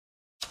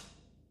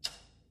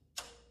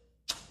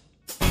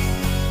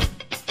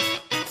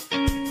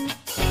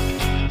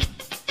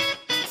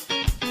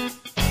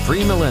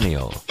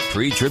premillennial,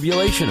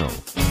 pre-tribulational,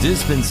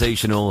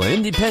 dispensational,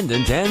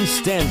 independent, and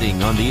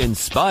standing on the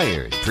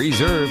inspired,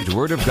 preserved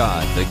Word of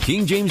God, the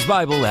King James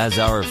Bible as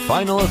our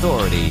final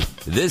authority.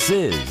 This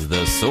is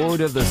the Sword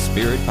of the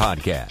Spirit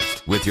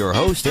podcast with your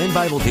host and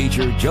Bible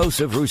teacher,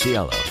 Joseph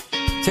Rusiello.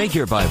 Take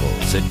your Bible,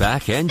 sit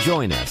back, and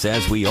join us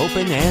as we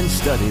open and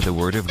study the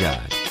Word of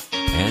God.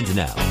 And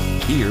now,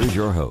 here's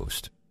your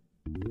host.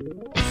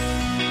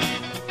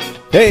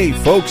 Hey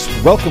folks,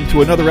 welcome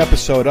to another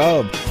episode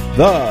of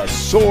the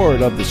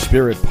Sword of the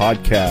Spirit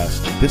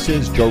podcast. This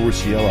is Joe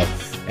Rusiello,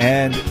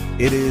 and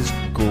it is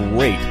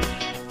great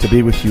to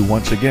be with you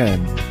once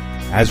again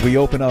as we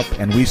open up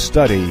and we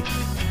study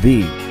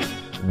the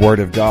Word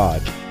of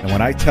God. And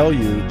when I tell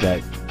you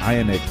that I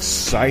am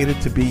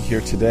excited to be here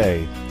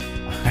today,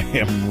 I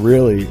am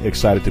really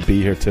excited to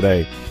be here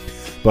today.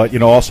 But,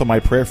 also my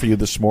prayer for you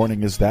this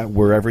morning is that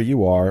wherever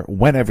you are,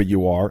 whenever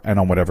you are,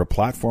 and on whatever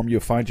platform you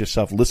find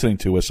yourself listening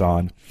to us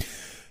on,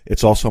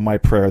 it's also my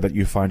prayer that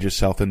you find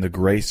yourself in the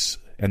grace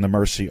and the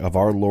mercy of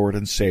our Lord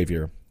and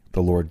Savior,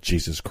 the Lord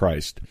Jesus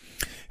Christ.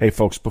 Hey,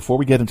 folks, before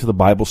we get into the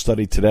Bible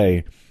study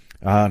today,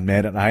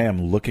 man, and I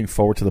am looking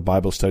forward to the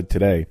Bible study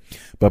today.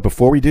 But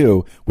before we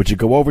do, would you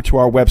go over to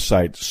our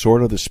website,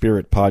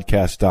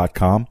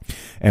 swordofthespiritpodcast.com,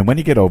 and when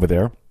you get over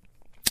there,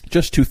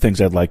 just two things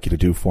I'd like you to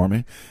do for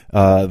me.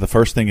 The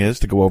first thing is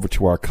to go over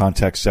to our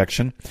contact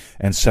section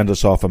and send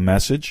us off a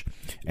message.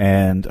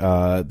 And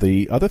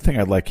the other thing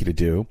I'd like you to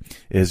do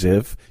is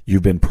if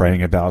you've been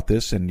praying about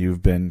this and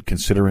you've been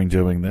considering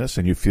doing this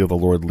and you feel the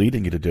Lord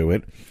leading you to do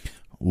it,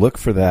 look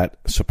for that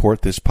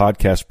support this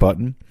podcast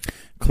button,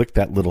 click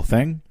that little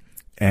thing,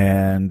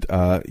 and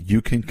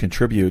you can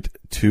contribute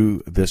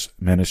to this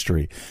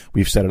ministry.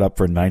 We've set it up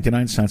for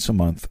 99 cents a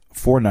month,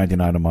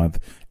 $4.99 a month,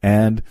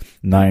 and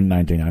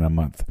 $9.99 a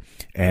month.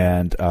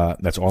 And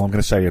that's all I'm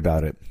going to say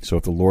about it. So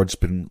if the Lord's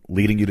been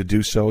leading you to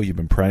do so, you've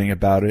been praying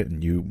about it,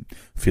 and you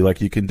feel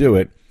like you can do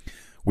it,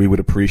 we would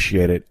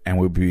appreciate it and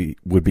would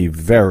be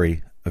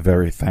very,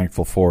 very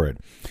thankful for it.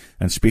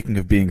 And speaking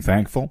of being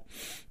thankful,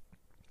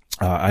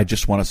 I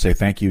just want to say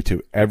thank you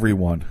to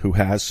everyone who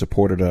has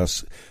supported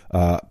us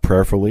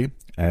prayerfully,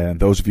 and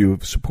those of you who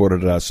have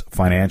supported us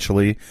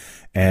financially,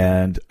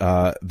 and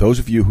those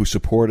of you who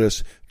support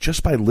us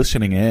just by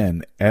listening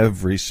in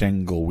every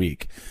single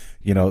week.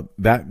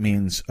 That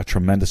means a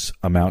tremendous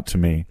amount to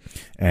me,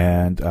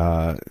 and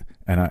I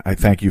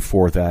thank you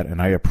for that,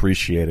 and I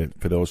appreciate it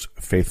for those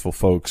faithful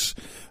folks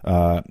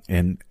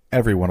in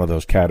every one of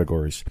those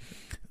categories.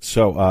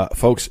 So,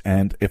 folks,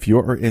 and if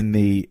you're in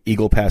the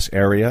Eagle Pass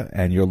area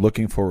and you're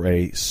looking for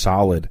a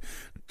solid,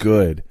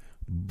 good,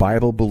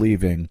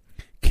 Bible-believing,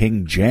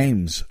 King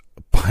James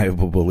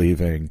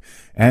Bible-believing,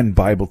 and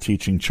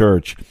Bible-teaching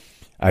church,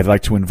 I'd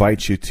like to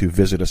invite you to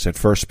visit us at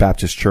First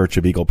Baptist Church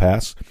of Eagle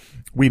Pass.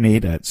 We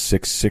meet at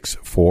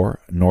 664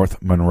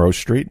 North Monroe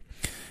Street.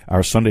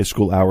 Our Sunday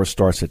school hour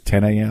starts at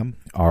 10 a.m.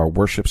 Our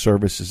worship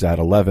service is at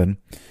 11.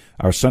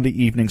 Our Sunday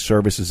evening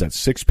service is at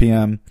 6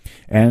 p.m.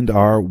 And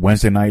our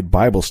Wednesday night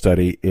Bible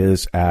study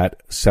is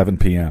at 7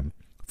 p.m.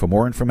 For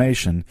more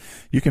information,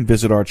 you can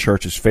visit our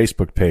church's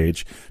Facebook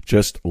page.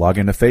 Just log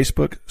into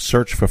Facebook,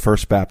 search for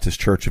First Baptist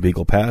Church of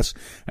Eagle Pass,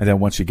 and then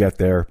once you get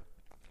there,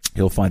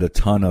 you'll find a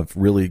ton of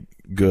really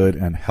good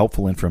and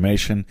helpful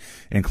information,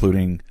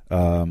 including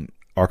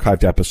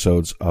archived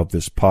episodes of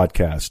this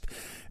podcast.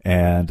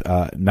 And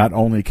not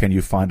only can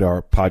you find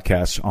our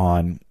podcasts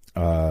on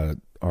our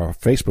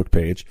Facebook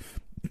page,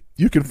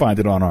 you can find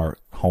it on our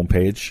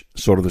homepage,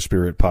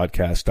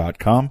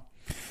 swordofthespiritpodcast.com.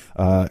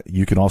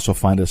 You can also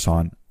find us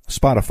on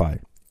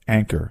Spotify,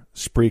 Anchor,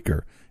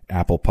 Spreaker,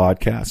 Apple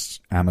Podcasts,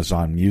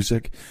 Amazon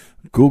Music,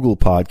 Google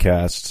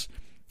Podcasts,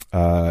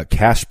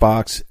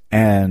 Castbox,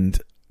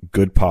 and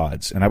Good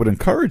Pods. And I would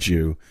encourage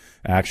you,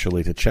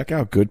 actually, to check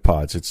out Good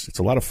Pods. It's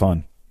a lot of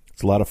fun.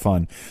 It's a lot of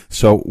fun.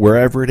 So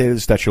wherever it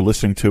is that you're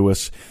listening to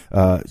us,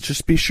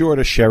 just be sure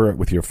to share it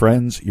with your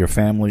friends, your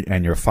family,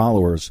 and your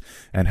followers,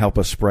 and help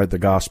us spread the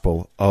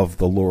gospel of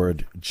the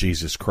Lord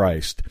Jesus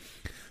Christ.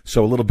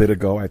 So a little bit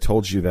ago, I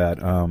told you that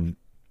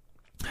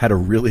had a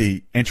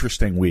really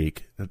interesting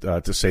week,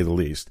 to say the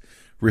least.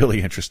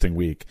 Really interesting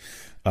week.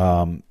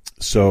 So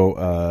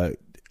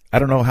I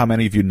don't know how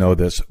many of you know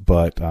this,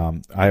 but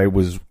I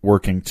was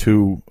working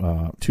two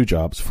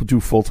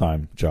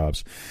full-time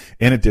jobs,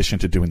 in addition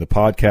to doing the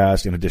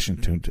podcast, in addition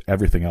to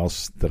everything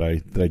else that I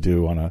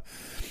do on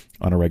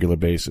a regular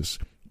basis.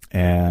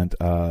 And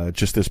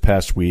just this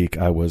past week,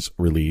 I was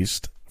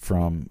released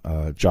from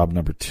job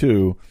number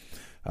 2.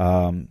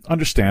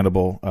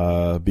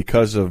 Understandable,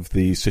 because of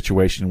the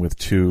situation with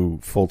 2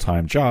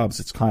 full-time jobs,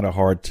 it's kind of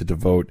hard to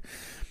devote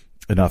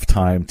enough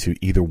time to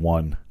either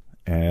one.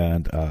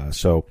 And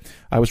so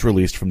I was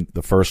released from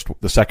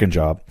the second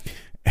job,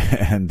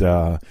 and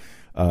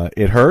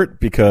it hurt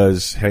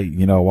because, hey,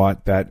 you know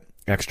what? That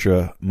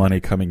extra money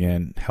coming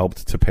in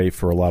helped to pay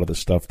for a lot of the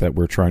stuff that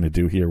we're trying to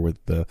do here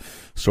with the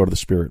Sword of the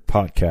Spirit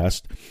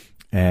podcast,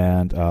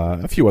 and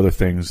a few other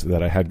things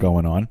that I had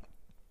going on.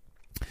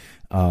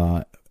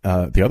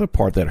 the other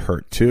part that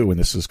hurt too, and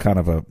this is kind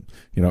of a,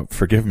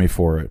 forgive me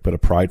for it, but a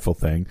prideful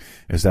thing,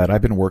 is that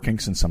I've been working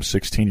since I'm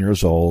 16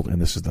 years old,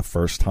 and this is the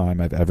first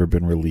time I've ever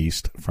been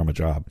released from a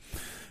job.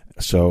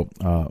 So,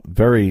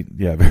 very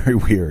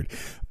weird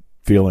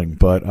feeling,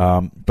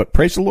 but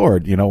praise the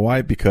Lord. You know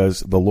why?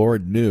 Because the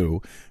Lord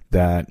knew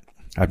that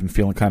I've been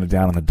feeling kind of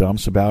down in the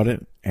dumps about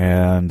it.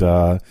 And,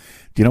 do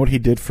you know what he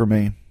did for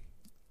me?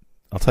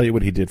 I'll tell you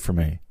what he did for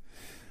me.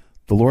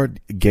 The Lord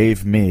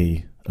gave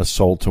me a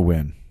soul to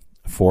win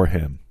for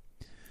him.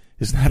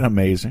 Isn't that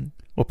amazing?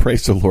 Well,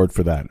 praise the Lord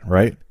for that,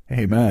 right?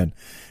 Amen.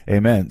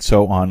 Amen.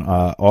 So on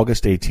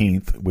August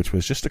 18th, which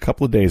was just a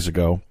couple of days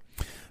ago,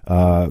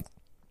 the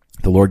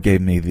Lord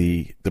gave me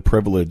the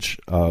privilege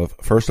of,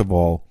 first of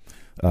all,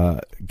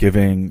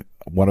 giving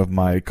one of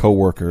my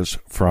coworkers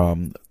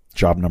from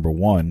job number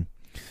 1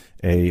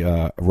 a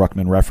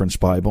Ruckman Reference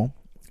Bible,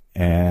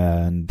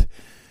 and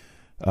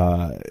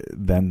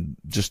then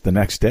just the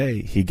next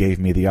day, he gave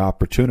me the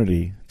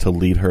opportunity to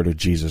lead her to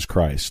Jesus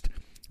Christ.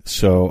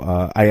 So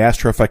I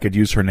asked her if I could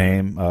use her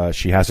name.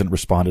 She hasn't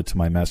responded to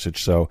my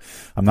message, so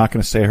I'm not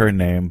going to say her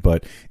name,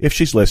 but if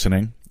she's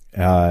listening,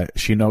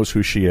 she knows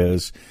who she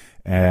is,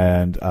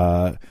 and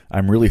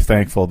I'm really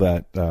thankful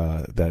that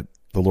the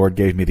Lord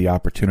gave me the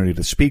opportunity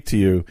to speak to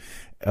you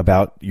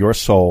about your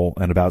soul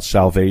and about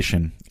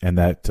salvation, and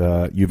that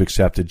you've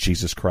accepted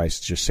Jesus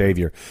Christ as your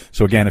Savior.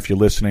 So again, if you're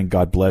listening,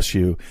 God bless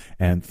you,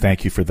 and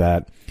thank you for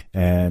that.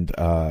 And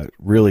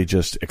really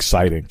just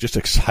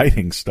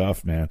exciting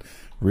stuff, man.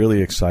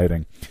 Really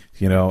exciting.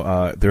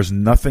 There's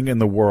nothing in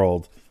the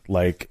world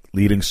like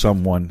leading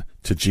someone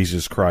to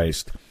Jesus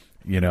Christ,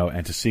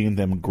 and to seeing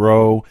them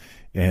grow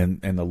in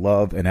the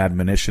love and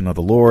admonition of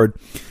the Lord,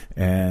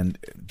 and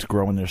to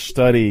grow in their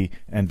study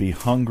and be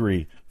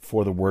hungry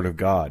for the Word of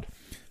God.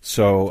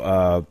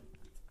 So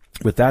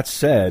with that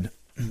said,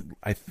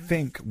 I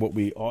think what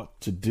we ought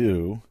to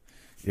do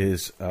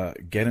is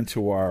get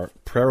into our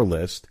prayer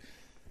list,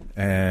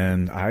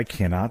 and I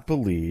cannot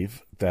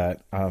believe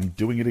that I'm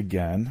doing it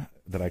again,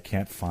 that I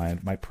can't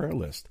find my prayer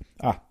list.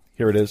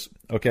 Here it is.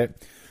 Okay.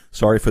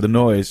 Sorry for the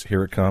noise.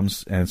 Here it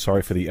comes, and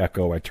sorry for the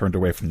echo. I turned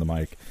away from the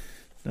mic.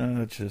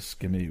 Just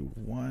give me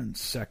 1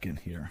 second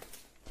here.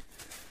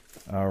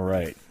 All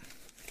right.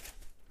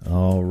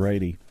 All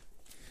righty.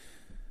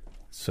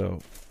 So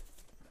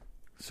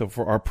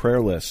for our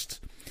prayer list,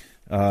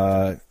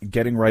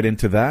 getting right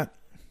into that.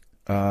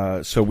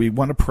 So we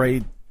want to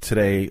pray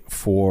today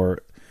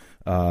for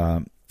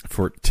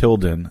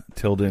Tilden.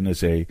 Tilden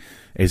is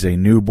a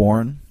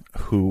newborn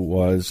who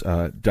was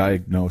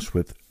diagnosed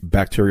with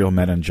bacterial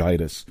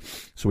meningitis.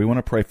 So we want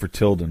to pray for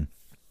Tilden.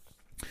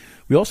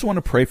 We also want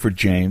to pray for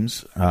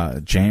James.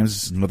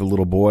 James is another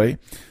little boy.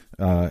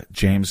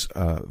 James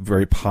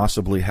very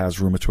possibly has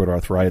rheumatoid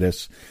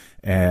arthritis,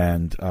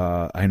 and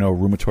I know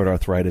rheumatoid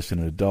arthritis in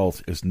an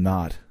adult is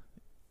not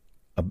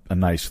a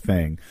nice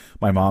thing.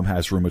 My mom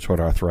has rheumatoid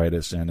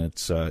arthritis, and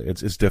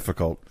it's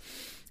difficult.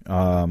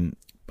 My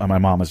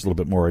mom is a little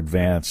bit more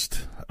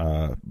advanced,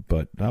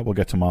 but we'll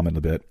get to mom in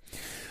a bit.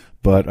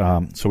 But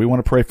so we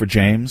want to pray for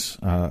James,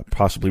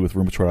 possibly with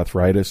rheumatoid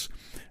arthritis.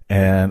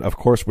 And, of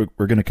course, we're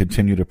going to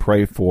continue to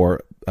pray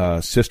for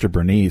Sister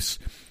Bernice,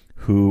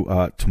 who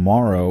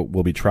tomorrow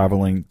will be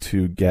traveling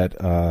to get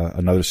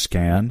another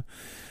scan.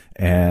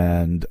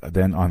 And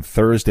then on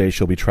Thursday,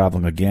 she'll be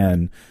traveling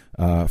again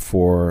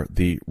for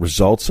the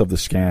results of the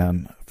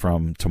scan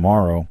from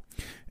tomorrow.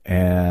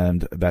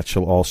 And that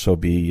she'll also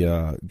be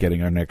getting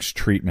her next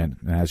treatment.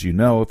 And as you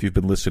know, if you've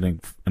been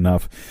listening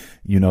enough,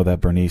 you know that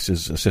Bernice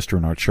is a sister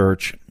in our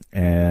church,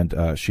 and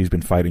she's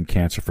been fighting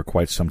cancer for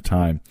quite some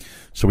time.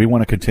 So we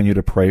want to continue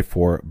to pray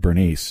for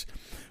Bernice.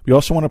 We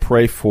also want to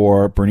pray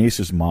for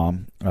Bernice's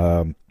mom.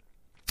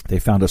 They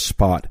found a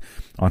spot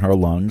on her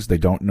lungs. They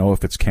don't know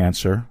if it's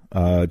cancer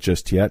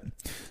just yet,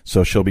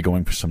 so she'll be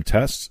going for some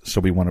tests.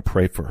 So we want to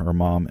pray for her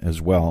mom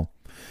as well.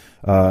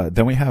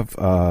 Then we have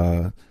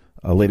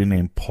a lady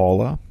named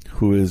Paula,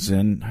 who is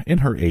in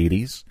her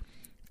 80s,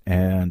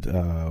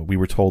 and we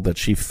were told that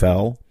she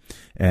fell,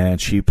 and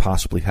she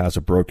possibly has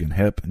a broken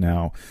hip.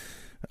 Now,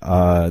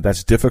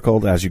 that's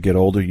difficult. As you get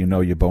older,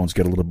 your bones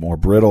get a little more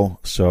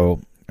brittle,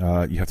 so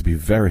you have to be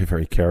very,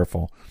 very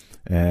careful.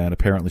 And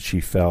apparently she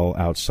fell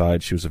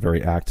outside. She was a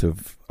very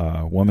active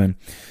woman,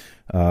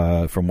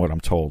 from what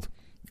I'm told.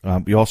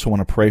 We also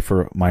want to pray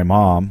for my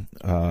mom.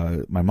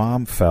 My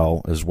mom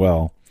fell as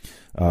well.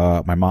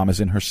 My mom is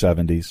in her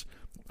 70s.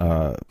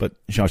 But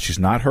she's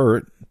not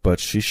hurt, but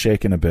she's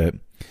shaken a bit,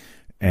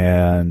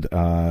 and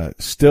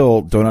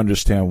still don't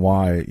understand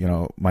why.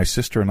 My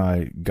sister and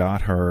I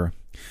got her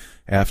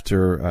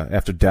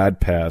after Dad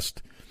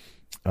passed.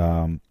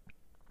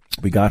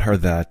 We got her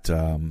that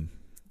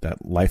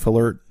Life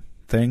Alert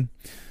thing.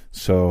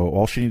 So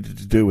all she needed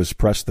to do was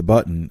press the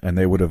button, and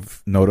they would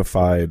have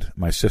notified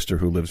my sister,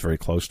 who lives very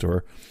close to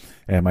her,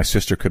 and my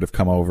sister could have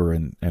come over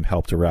and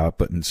helped her out.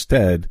 But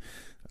instead,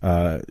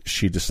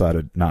 she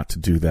decided not to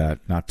do that,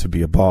 not to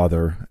be a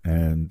bother,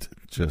 and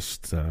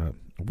just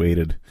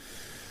waited.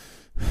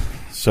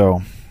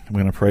 So I'm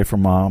going to pray for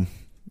Mom.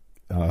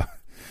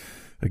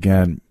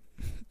 Again,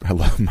 I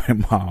love my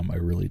mom. I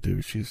really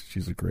do. She's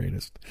the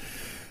greatest.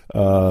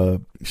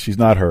 She's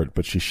not hurt,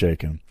 but she's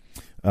shaken.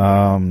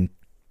 And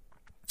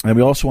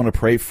we also want to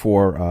pray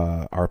for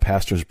our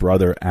pastor's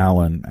brother,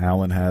 Alan.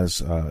 Alan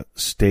has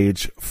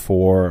stage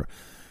 4.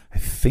 I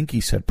think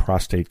he said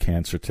prostate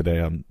cancer today.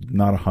 I'm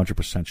not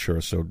 100%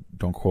 sure, so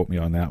don't quote me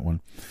on that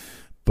one.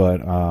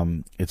 But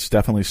it's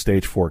definitely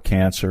stage 4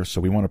 cancer,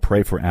 so we want to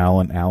pray for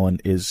Alan. Alan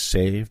is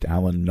saved.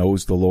 Alan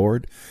knows the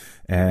Lord,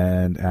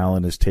 and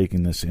Alan is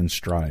taking this in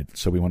stride.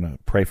 So we want to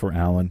pray for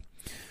Alan.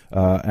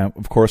 And,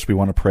 of course, we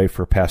want to pray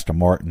for Pastor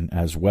Martin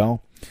as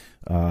well.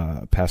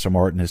 Pastor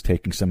Martin is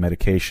taking some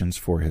medications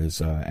for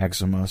his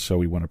eczema, so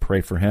we want to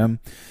pray for him.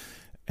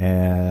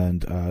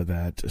 And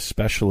that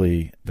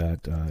especially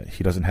that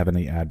he doesn't have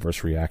any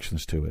adverse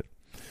reactions to it.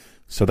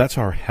 So that's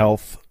our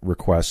health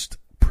request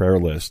prayer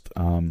list.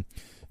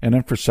 And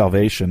then for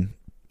salvation,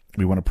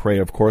 we want to pray,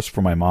 of course,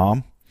 for my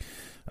mom.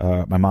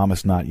 My mom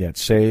is not yet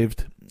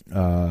saved.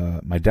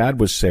 My dad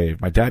was saved.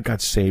 My dad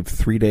got saved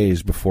 3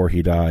 days before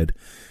he died.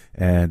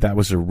 And that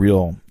was a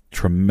real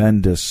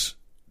tremendous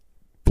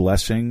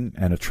blessing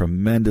and a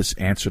tremendous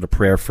answer to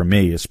prayer for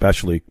me,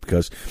 especially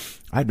because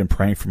I'd been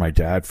praying for my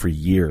dad for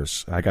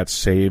years. I got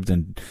saved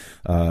in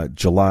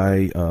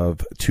July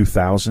of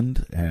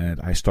 2000,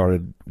 and I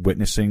started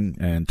witnessing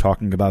and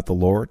talking about the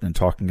Lord and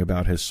talking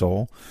about his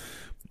soul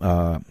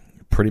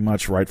pretty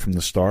much right from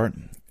the start.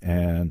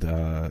 And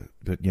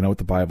you know what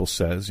the Bible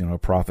says, a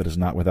prophet is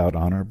not without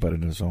honor, but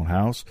in his own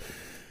house.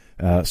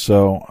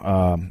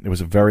 So it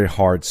was a very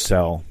hard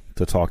sell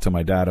to talk to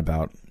my dad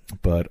about.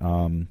 But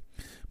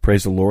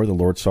praise the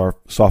Lord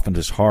softened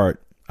his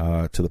heart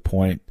to the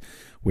point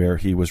where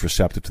he was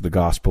receptive to the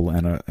gospel,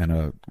 and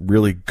a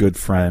really good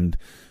friend,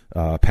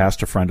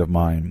 pastor friend of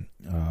mine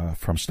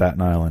from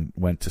Staten Island,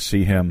 went to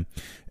see him,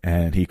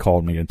 and he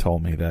called me and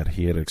told me that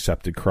he had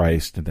accepted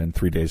Christ, and then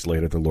 3 days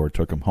later the Lord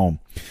took him home.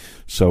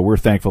 So we're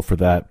thankful for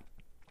that.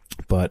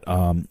 But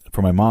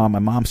for my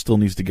mom still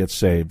needs to get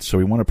saved, so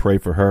we want to pray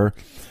for her.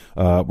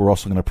 We're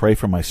also going to pray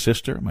for my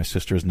sister. My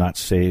sister is not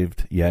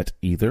saved yet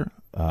either.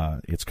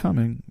 It's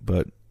coming,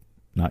 but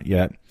not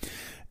yet.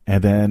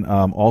 And then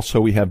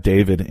also we have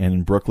David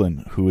in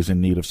Brooklyn who is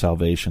in need of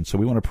salvation. So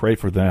we want to pray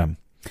for them.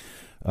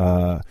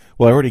 Well,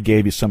 I already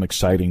gave you some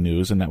exciting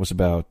news, and that was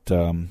about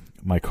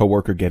my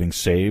coworker getting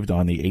saved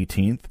on the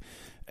 18th.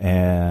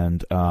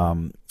 And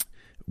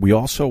we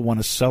also want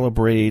to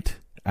celebrate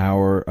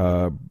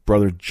our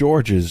brother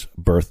George's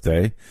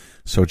birthday.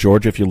 So,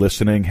 George, if you're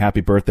listening,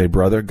 happy birthday,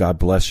 brother. God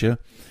bless you.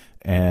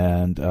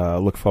 And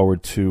look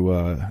forward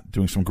to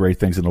doing some great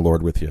things in the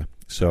Lord with you.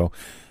 So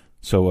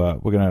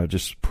we're going to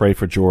just pray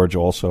for George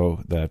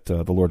also, that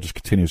the Lord just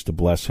continues to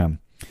bless him.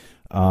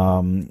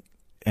 And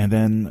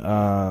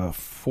then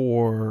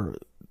for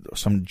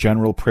some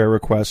general prayer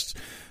requests,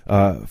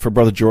 for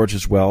Brother George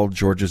as well.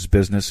 George's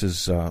business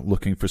is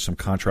looking for some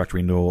contract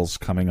renewals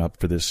coming up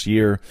for this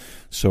year,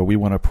 so we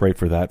want to pray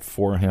for that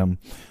for him.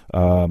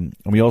 And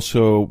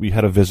we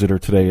had a visitor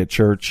today at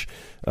church.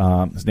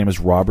 His name is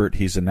Robert.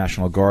 He's a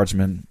National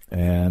Guardsman,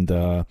 and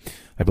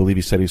I believe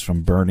he said he's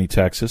from Boerne,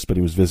 Texas, but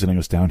he was visiting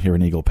us down here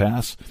in Eagle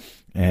Pass.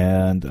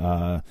 And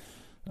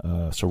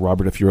so,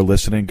 Robert, if you're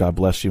listening, God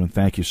bless you, and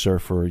thank you, sir,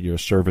 for your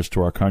service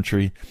to our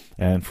country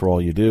and for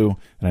all you do.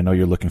 And I know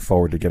you're looking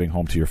forward to getting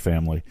home to your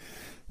family.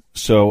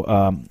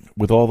 So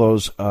with all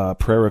those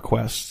prayer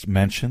requests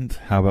mentioned,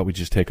 how about we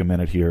just take a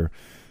minute here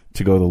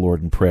to go to the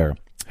Lord in prayer.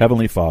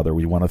 Heavenly Father,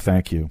 we want to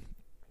thank you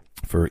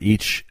for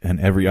each and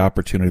every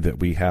opportunity that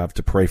we have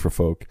to pray for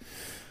folk.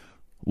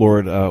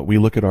 Lord, we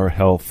look at our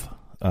health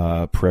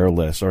prayer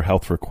list, our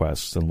health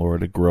requests, and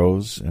Lord, it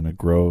grows and it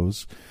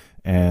grows.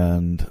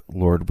 And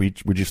Lord, we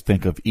just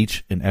think of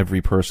each and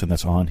every person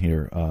that's on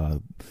here.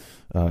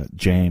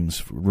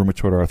 James,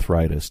 rheumatoid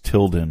arthritis;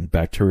 Tilden,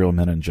 bacterial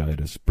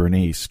meningitis;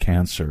 Bernice,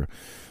 cancer;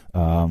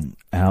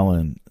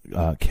 Alan,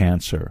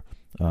 cancer;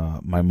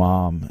 my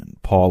mom, and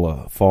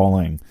Paula,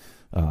 falling;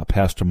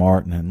 Pastor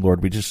Martin. And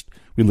Lord,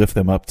 we lift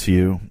them up to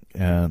you.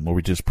 And Lord,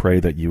 we just pray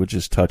that you would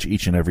just touch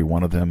each and every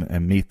one of them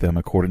and meet them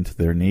according to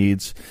their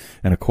needs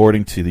and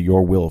according to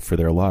your will for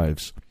their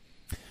lives.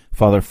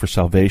 Father, for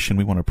salvation,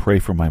 we want to pray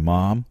for my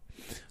mom.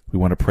 We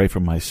want to pray for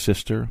my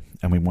sister,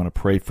 and we want to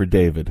pray for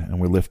David, and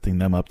we're lifting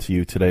them up to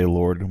you today,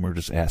 Lord, and we're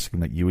just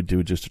asking that you would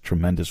do just a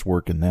tremendous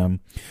work in them,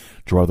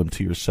 draw them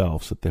to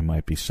yourself so that they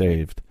might be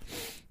saved.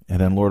 And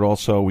then, Lord,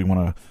 also we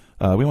want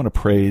to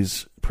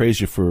praise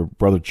you for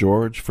Brother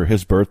George, for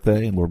his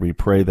birthday, and Lord, we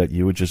pray that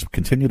you would just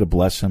continue to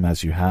bless him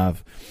as you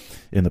have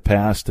in the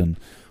past, and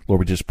Lord,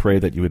 we just pray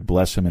that you would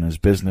bless him in his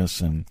business.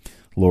 And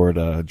Lord,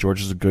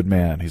 George is a good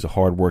man. He's a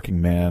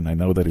hard-working man. I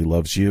know that he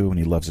loves you and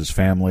he loves his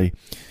family.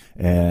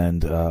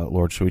 And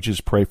Lord, so we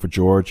just pray for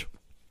George.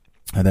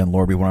 And then,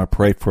 Lord, we want to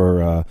pray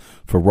for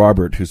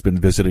Robert, who's been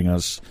visiting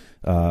us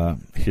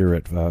here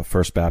at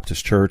First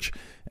Baptist Church.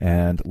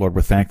 And Lord,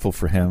 we're thankful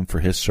for him, for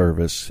his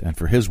service, and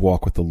for his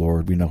walk with the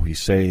Lord. We know he's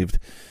saved.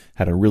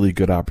 Had a really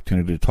good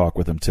opportunity to talk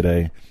with him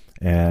today.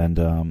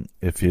 And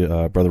if you,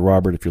 Brother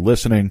Robert, if you're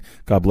listening,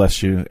 God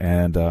bless you,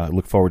 and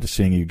look forward to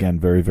seeing you again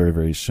very, very,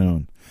 very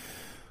soon.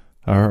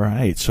 All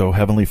right. So,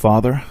 Heavenly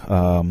Father,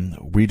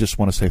 we just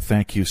want to say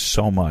thank you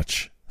so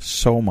much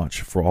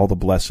for all the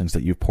blessings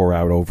that you pour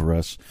out over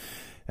us.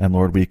 And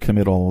Lord, we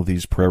commit all of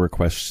these prayer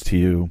requests to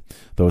you,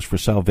 those for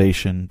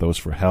salvation, those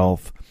for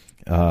health,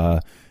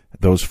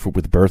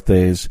 with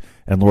birthdays.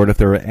 And Lord, if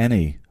there are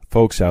any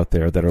folks out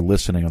there that are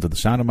listening under the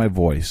sound of my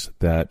voice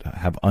that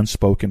have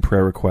unspoken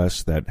prayer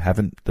requests, that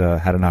haven't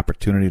had an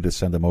opportunity to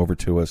send them over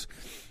to us,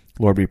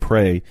 Lord, we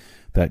pray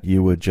that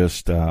you would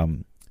just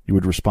you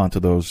would respond to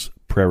those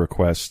prayer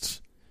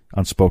requests,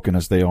 unspoken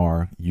as they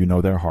are. You know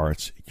their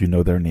hearts, you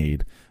know their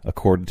need,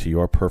 according to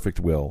your perfect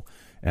will,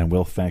 and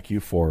we'll thank you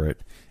for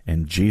it.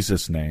 In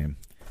Jesus' name,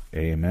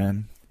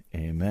 amen,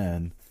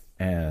 amen,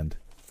 and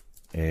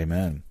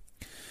amen.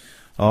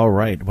 All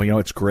right. Well,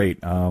 it's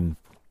great.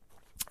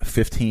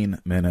 15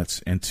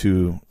 minutes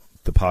into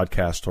the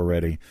podcast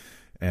already,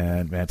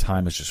 and man,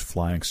 time is just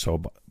flying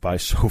by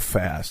so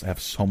fast. I have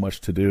so much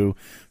to do,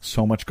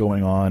 so much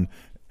going on,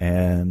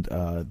 and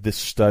this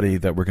study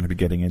that we're going to be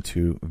getting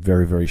into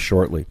very, very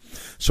shortly.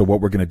 So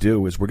what we're going to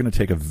do is we're going to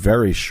take a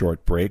very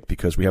short break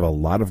because we have a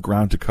lot of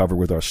ground to cover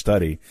with our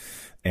study,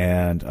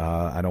 and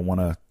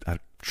I'm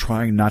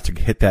trying not to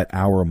hit that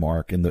hour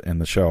mark in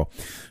the show.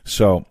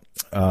 So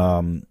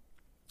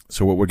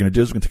what we're going to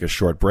do is we're going to take a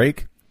short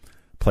break,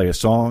 play a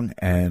song,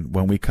 and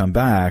when we come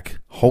back,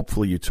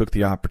 hopefully you took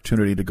the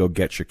opportunity to go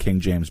get your King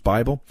James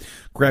Bible,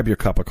 grab your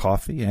cup of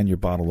coffee and your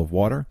bottle of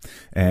water,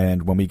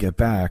 and when we get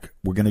back,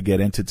 we're going to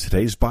get into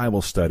today's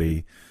Bible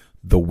study,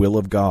 the will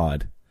of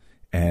God,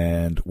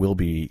 and we'll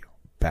be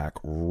back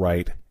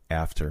right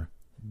after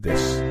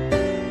this.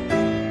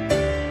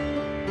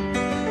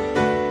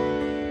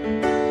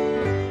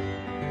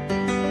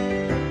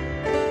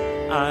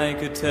 I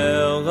could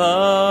tell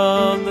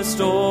of the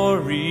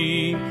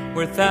story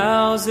where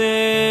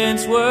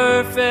thousands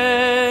were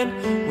fed,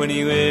 when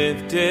he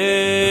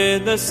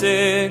lifted the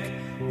sick,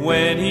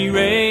 when he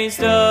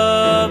raised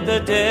up the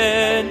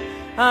dead.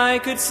 I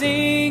could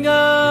sing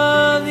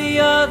of the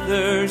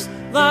others,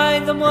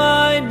 like the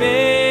blind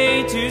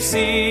made to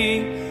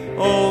see.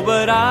 Oh,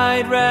 but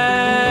I'd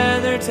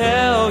rather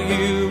tell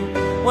you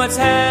what's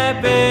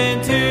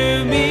happened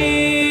to me.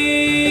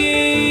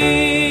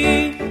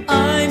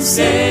 I'm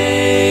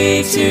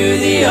saved to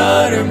the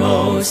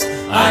uttermost.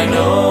 I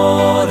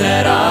know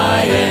that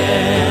I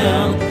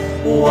am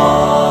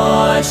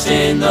washed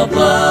in the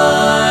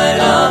blood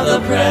of the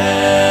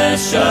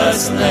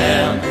precious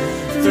Lamb.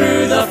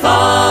 Through the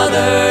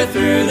Father,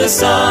 through the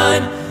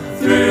Son,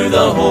 through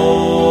the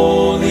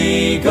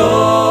Holy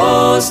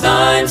Ghost,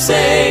 I'm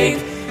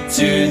saved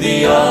to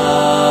the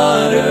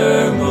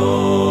uttermost.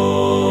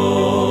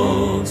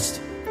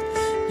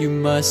 You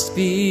must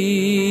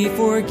be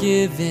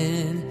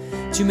forgiven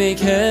to make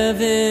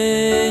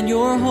heaven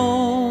your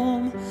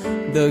home.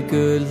 The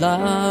good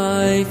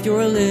life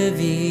you're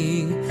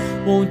living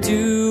won't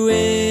do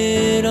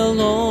it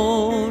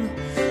alone.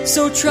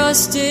 So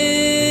trust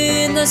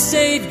in the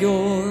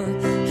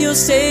Savior, He'll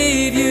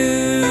save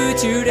you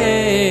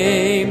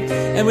today.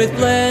 And with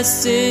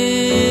blessed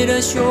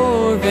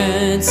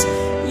assurance,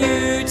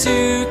 you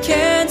too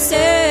can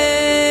say,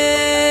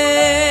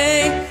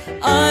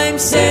 I'm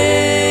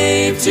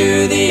saved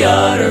to the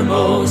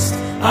uttermost.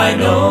 I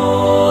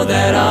know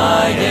that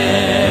I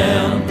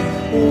am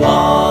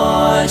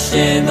washed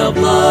in the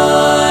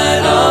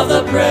blood of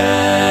the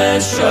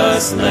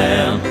precious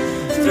Lamb.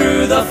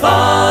 Through the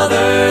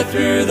Father,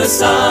 through the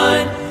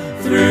Son,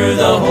 through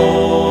the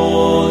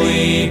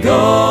Holy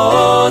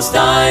Ghost,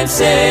 I'm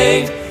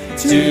saved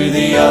to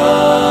the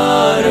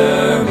uttermost.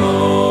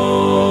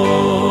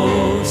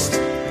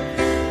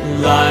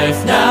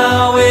 Life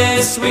now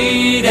is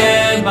sweet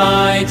and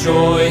my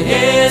joy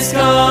is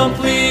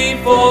complete,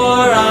 for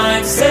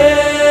I'm saved.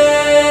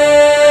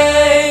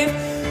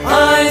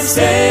 I'm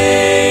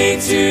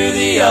saved to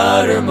the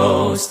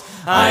uttermost.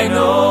 I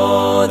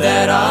know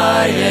that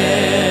I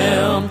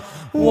am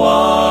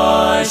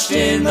washed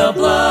in the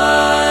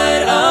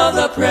blood of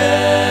the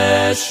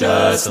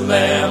precious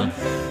Lamb.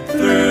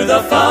 Through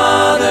the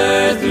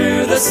Father,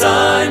 through the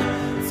Son,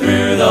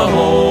 through the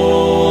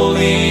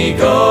Holy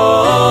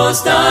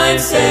Ghost, I'm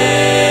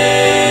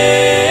saved.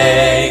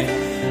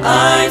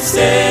 I'm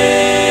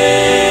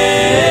saved.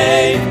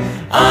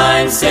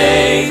 I'm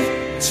saved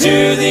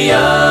to the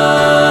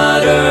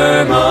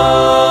uttermost.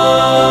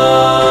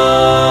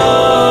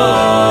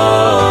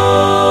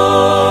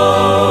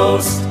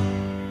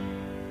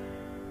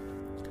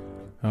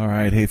 All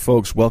right. Hey,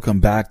 folks, welcome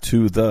back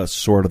to the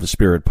Sword of the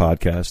Spirit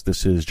podcast.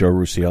 This is Joe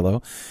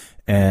Rusiello,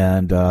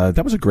 and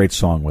that was a great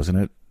song, wasn't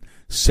it?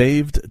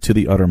 Saved to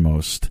the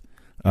Uttermost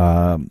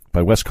by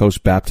West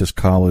Coast Baptist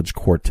College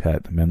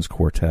Quartet, men's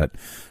quartet.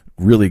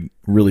 Really,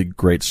 really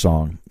great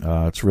song.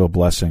 It's a real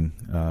blessing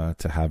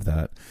to have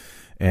that.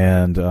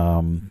 And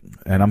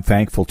I'm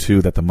thankful,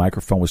 too, that the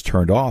microphone was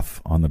turned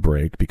off on the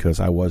break because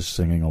I was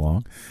singing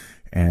along.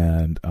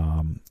 And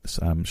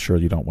so I'm sure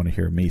you don't want to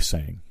hear me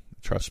sing.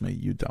 Trust me,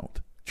 you don't.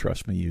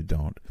 Trust me, you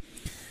don't.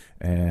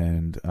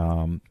 And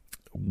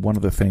one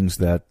of the things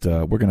that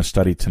we're going to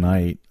study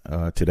today,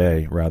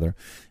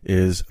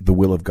 is the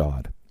will of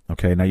God.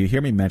 Okay, now you hear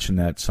me mention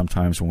that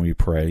sometimes when we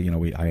pray,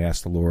 I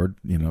ask the Lord,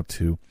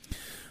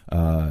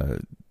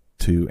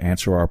 to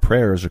answer our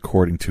prayers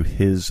according to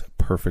His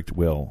perfect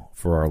will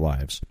for our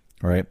lives,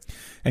 right?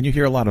 And you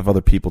hear a lot of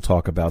other people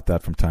talk about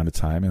that from time to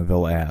time, and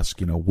they'll ask,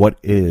 what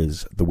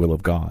is the will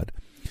of God?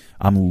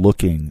 I'm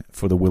looking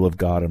for the will of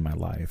God in my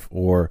life,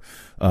 or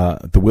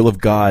the will of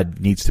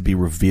God needs to be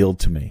revealed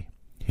to me,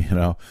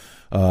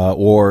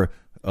 or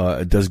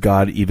does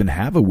God even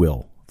have a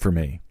will for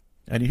me?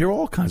 And you hear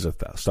all kinds of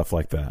stuff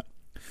like that.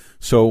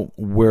 So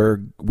we're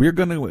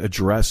going to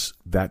address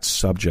that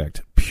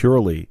subject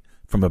purely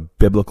from a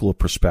biblical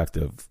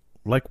perspective,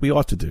 like we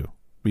ought to do.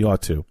 We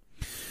ought to.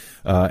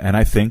 And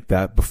I think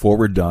that before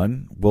we're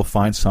done, we'll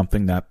find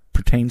something that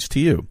pertains to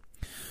you.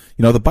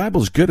 The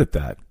Bible's good at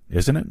that,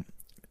 isn't it?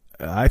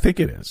 I think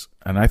it is.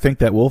 And I think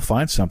that we'll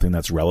find something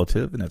that's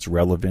relative and that's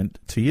relevant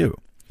to you.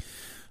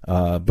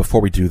 Before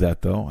we do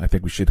that, though, I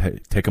think we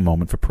should take a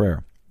moment for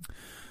prayer.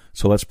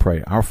 So let's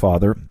pray. Our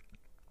Father,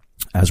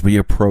 as we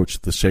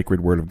approach the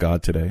sacred Word of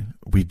God today,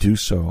 we do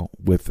so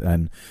with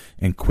an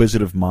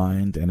inquisitive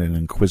mind and an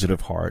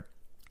inquisitive heart.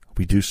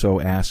 We do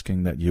so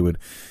asking that you would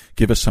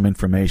give us some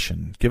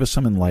information, give us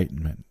some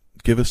enlightenment,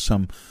 give us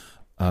some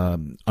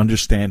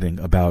understanding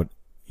about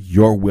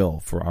your will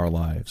for our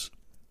lives.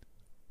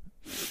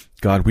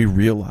 God, we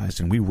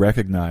realize and we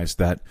recognize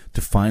that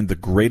to find the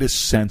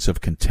greatest sense of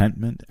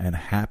contentment and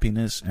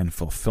happiness and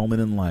fulfillment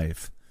in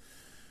life,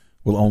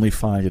 we'll only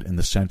find it in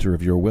the center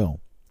of your will.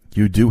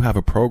 You do have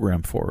a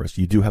program for us.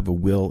 You do have a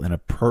will and a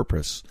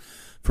purpose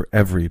for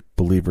every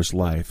believer's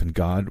life. And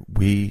God,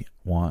 we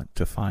want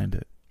to find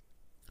it.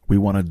 We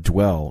want to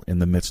dwell in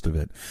the midst of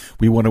it.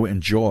 We want to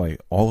enjoy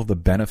all of the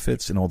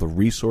benefits and all the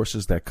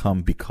resources that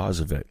come because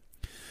of it.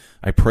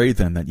 I pray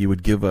then that you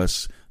would give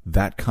us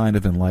that kind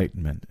of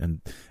enlightenment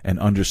and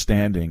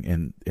understanding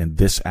in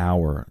this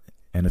hour.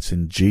 And it's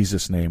in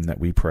Jesus' name that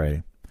we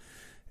pray.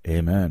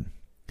 Amen.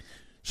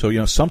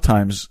 So,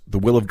 sometimes the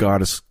will of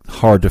God is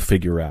hard to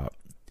figure out.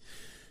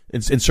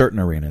 In certain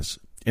arenas.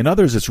 In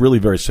others, it's really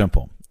very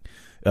simple.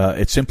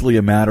 It's simply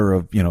a matter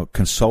of,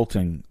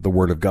 consulting the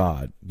Word of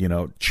God,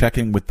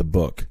 checking with the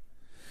book.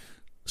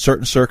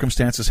 Certain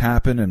circumstances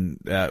happen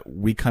and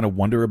we kind of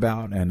wonder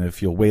about, and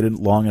if you'll wait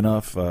long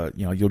enough,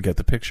 you'll get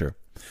the picture.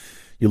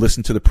 You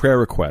listen to the prayer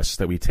requests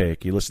that we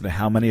take. You listen to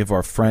how many of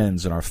our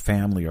friends and our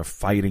family are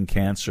fighting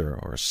cancer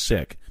or are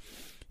sick.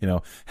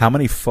 How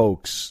many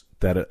folks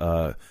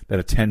that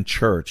attend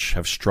church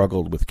have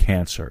struggled with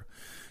cancer.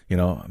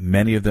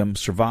 Many of them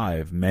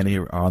survive. Many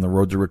are on the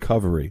road to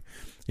recovery,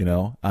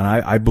 and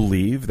I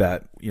believe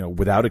that,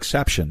 without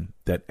exception,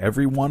 that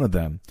every one of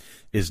them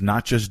is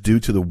not just due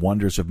to the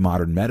wonders of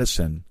modern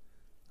medicine,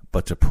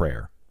 but to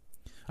prayer.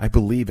 I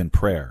believe in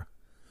prayer.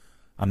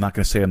 I'm not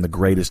going to say I'm the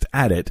greatest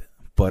at it,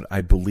 but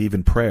I believe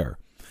in prayer.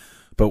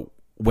 But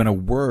when a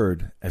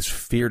word as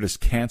feared as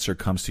cancer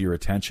comes to your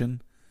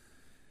attention,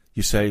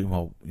 you say,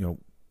 well,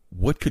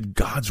 what could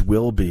God's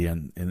will be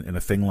in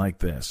a thing like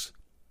this?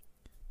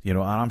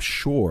 I'm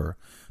sure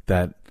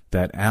that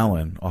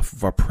Alan off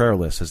of our prayer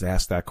list has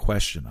asked that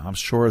question. I'm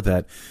sure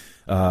that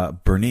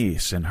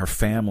Bernice and her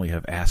family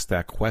have asked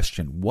that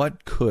question.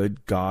 What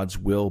could God's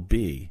will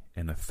be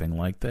in a thing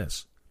like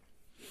this?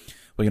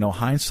 Well,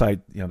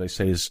 hindsight, they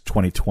say is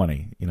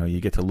 20/20.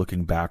 You get to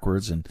looking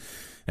backwards and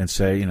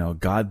say,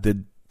 God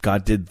did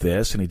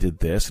this and he did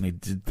this and he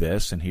did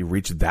this and he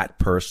reached that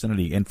person and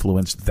he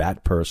influenced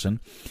that person.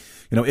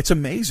 It's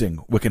amazing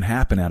what can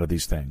happen out of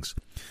these things.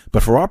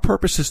 But for our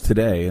purposes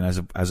today, and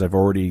as I've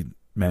already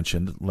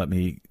mentioned, let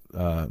me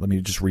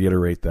just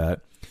reiterate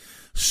that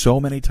so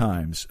many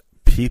times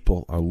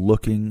people are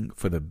looking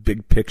for the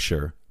big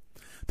picture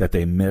that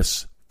they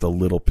miss the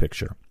little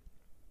picture.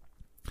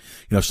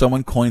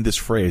 Someone coined this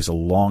phrase a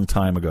long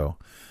time ago.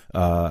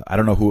 I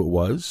don't know who it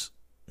was,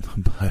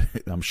 but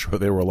I'm sure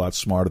they were a lot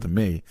smarter than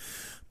me.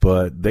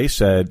 But they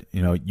said,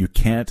 you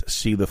can't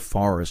see the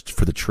forest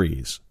for the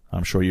trees.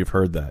 I'm sure you've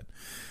heard that.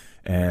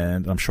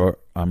 And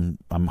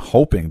I'm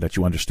hoping that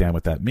you understand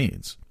what that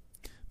means.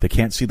 They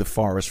can't see the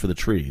forest for the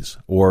trees,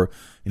 or,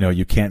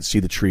 you can't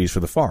see the trees for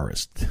the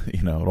forest.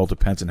 It all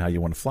depends on how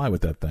you want to fly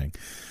with that thing,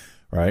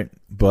 right?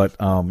 But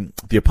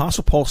the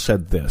Apostle Paul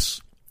said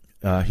this.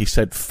 He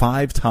said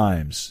 5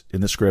 times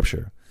in the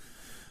Scripture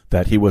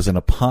that he was an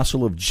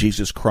apostle of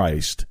Jesus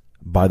Christ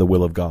by the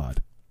will of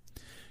God.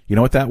 You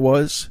know what that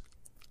was?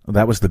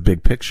 That was the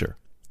big picture.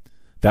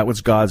 That was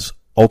God's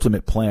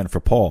ultimate plan for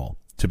Paul,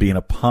 to be an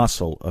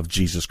apostle of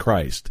Jesus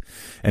Christ.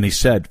 And he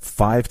said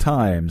 5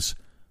 times,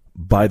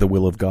 by the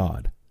will of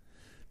God.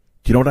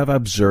 Do you know what I've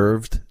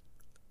observed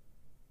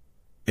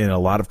in a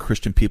lot of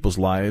Christian people's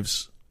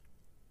lives?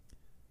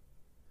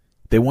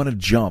 They want to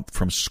jump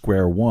from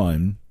square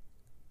one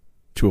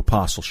to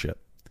apostleship.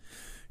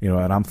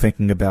 And I'm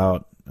thinking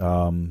about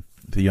the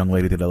young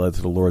lady that I led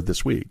to the Lord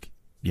this week.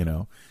 They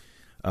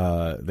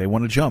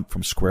want to jump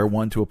from square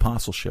one to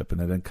apostleship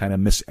and then kind of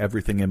miss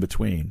everything in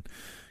between.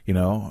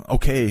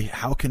 Okay,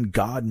 how can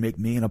God make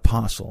me an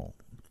apostle?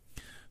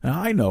 Now,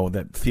 I know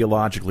that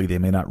theologically they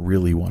may not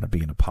really want to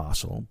be an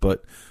apostle,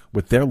 but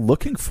what they're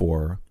looking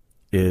for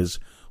is,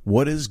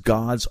 What is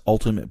God's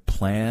ultimate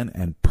plan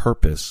and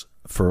purpose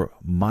for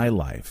my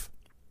life?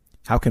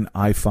 How can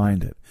I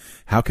find it?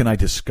 How can I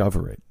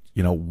discover it?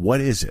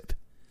 What is it?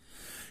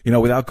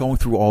 Without going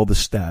through all the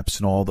steps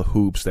and all the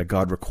hoops that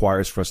God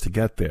requires for us to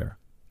get there.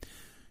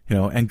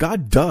 And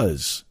God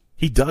does.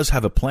 He does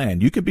have a plan.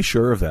 You can be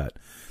sure of that.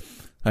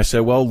 I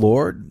said, well,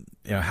 Lord,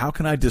 how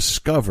can I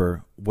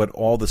discover what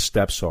all the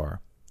steps are?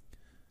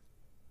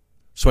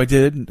 So I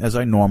did, as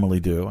I normally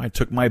do. I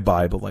took my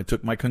Bible, I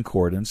took my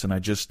concordance, and I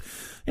just,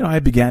 I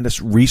began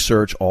to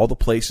research all the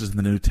places in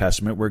the New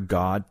Testament where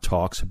God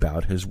talks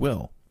about his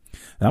will.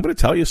 And I'm going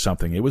to tell you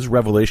something. It was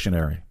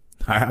revolutionary.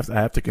 I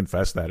have to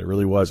confess that. It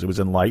really was. It was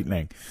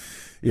enlightening.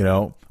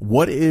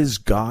 What is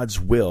God's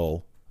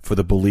will for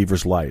the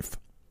believer's life?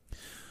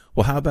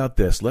 Well, how about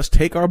this? Let's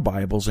take our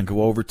Bibles and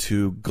go over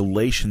to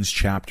Galatians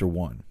chapter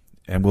 1.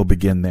 And we'll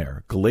begin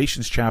there.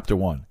 Galatians chapter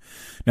 1.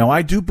 Now,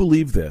 I do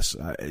believe this.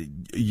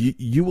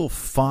 You will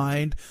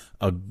find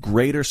a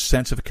greater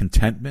sense of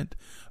contentment,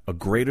 a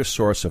greater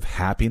source of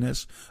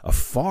happiness, a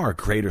far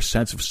greater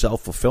sense of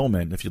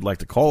self-fulfillment, if you'd like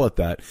to call it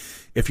that,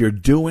 if you're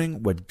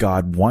doing what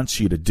God wants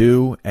you to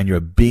do and you're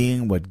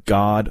being what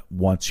God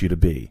wants you to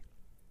be.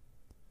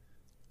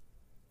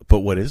 But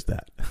what is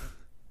that?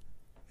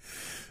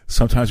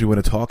 Sometimes we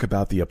want to talk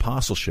about the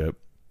apostleship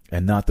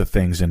and not the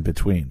things in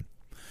between.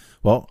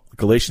 Well,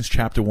 Galatians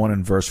chapter 1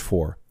 and verse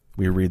 4,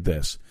 we read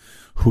this.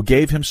 Who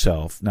gave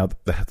himself, now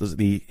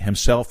the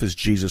himself is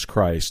Jesus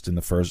Christ in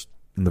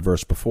the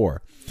verse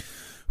before,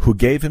 who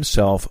gave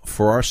himself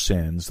for our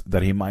sins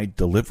that he might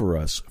deliver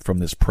us from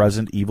this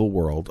present evil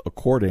world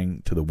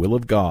according to the will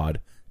of God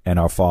and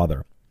our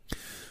Father.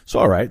 So,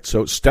 all right,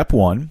 so step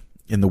 1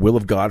 in the will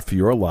of God for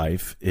your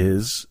life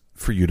is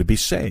for you to be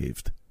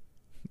saved.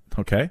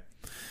 Okay?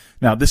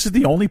 Now, this is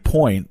the only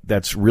point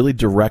that's really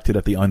directed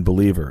at the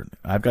unbeliever.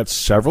 I've got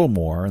several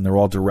more, and they're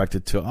all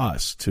directed to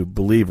us, to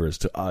believers,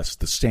 to us,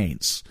 the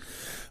saints.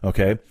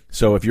 Okay?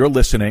 So if you're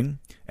listening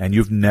and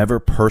you've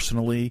never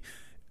personally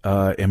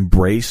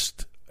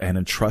embraced and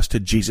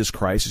entrusted Jesus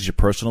Christ as your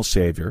personal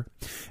Savior,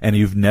 and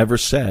you've never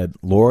said,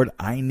 Lord,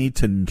 I need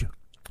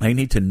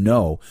to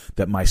know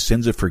that my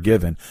sins are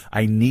forgiven.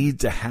 I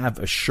need to have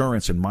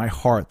assurance in my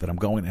heart that I'm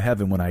going to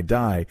heaven when I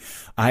die.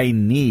 I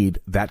need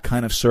that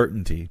kind of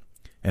certainty.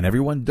 And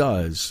everyone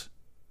does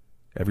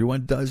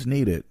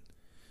need it.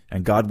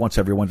 And God wants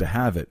everyone to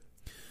have it.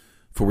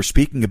 For we're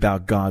speaking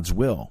about God's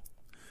will.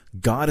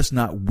 God is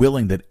not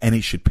willing that any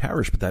should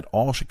perish, but that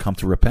all should come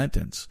to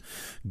repentance.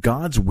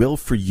 God's will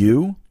for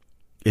you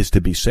is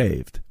to be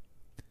saved.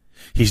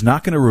 He's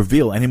not going to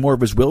reveal any more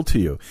of his will to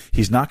you.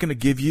 He's not going to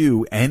give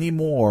you any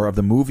more of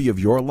the movie of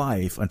your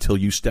life until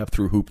you step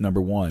through hoop number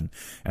 1.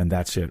 And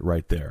that's it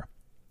right there.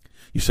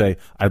 You say,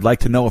 I'd like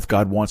to know if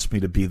God wants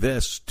me to be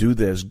this, do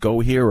this, go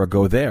here or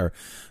go there.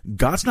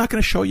 God's not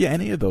going to show you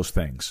any of those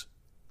things.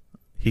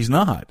 He's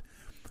not.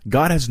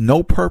 God has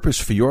no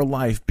purpose for your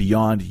life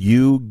beyond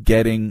you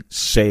getting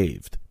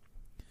saved.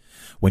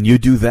 When you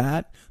do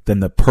that, then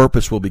the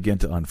purpose will begin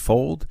to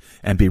unfold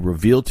and be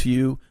revealed to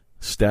you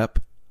step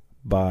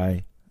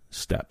by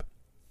step.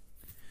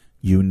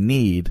 You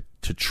need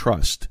to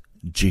trust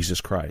Jesus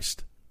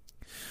Christ.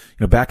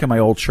 Back in my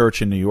old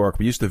church in New York,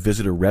 we used to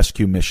visit a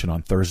rescue mission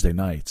on Thursday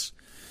nights.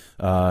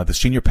 The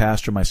senior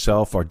pastor,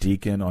 myself, our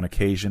deacon, on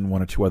occasion,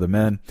 1 or 2 other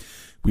men,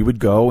 we would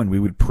go and we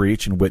would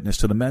preach and witness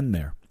to the men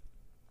there.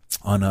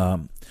 On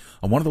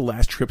one of the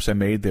last trips I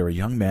made there, a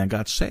young man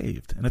got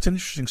saved. And it's an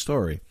interesting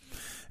story.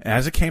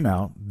 As it came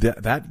out,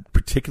 that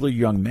particular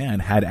young man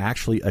had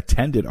actually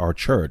attended our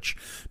church,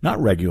 not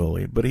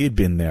regularly, but he had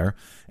been there.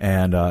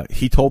 And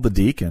he told the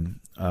deacon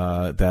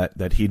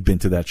that he'd been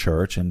to that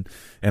church, and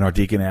our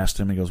deacon asked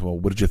him, he goes, well,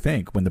 what did you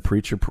think when the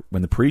preacher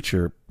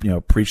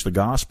preached the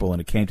gospel and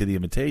it came to the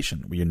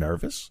invitation? Were you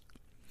nervous?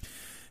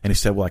 And he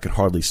said, well, I could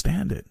hardly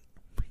stand it.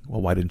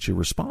 Well, why didn't you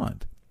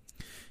respond?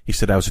 He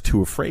said, I was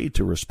too afraid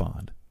to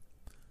respond.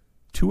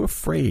 Too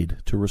afraid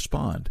to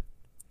respond.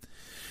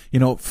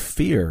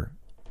 Fear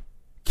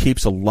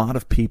keeps a lot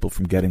of people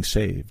from getting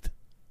saved.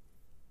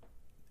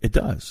 It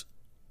does.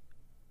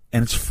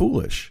 And it's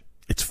foolish.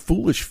 It's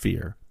foolish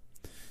fear.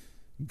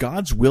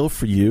 God's will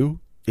for you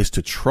is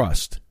to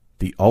trust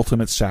the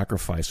ultimate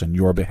sacrifice on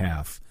your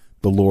behalf,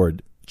 the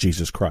Lord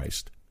Jesus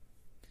Christ.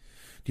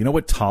 Do you know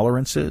what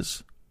tolerance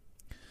is?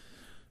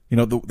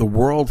 The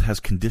world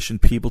has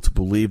conditioned people to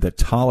believe that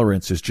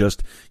tolerance is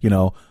just,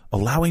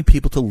 allowing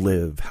people to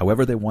live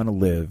however they want to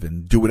live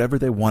and do whatever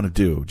they want to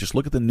do. Just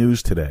look at the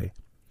news today,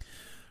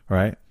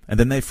 right? And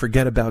then they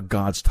forget about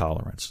God's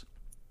tolerance.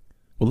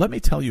 Well, let me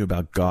tell you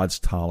about God's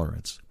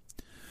tolerance.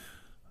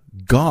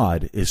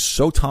 God is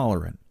so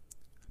tolerant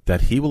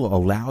that he will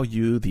allow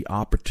you the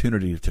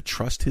opportunity to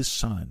trust his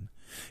Son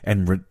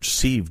and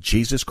receive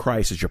Jesus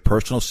Christ as your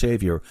personal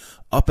Savior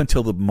up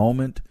until the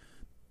moment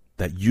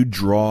that you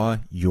draw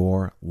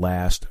your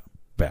last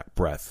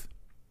breath.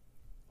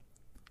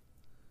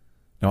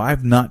 Now,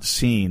 I've not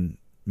seen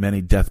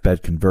many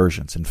deathbed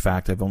conversions. In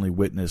fact, I've only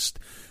witnessed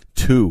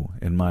 2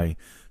 in my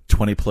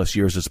 20-plus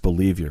years as a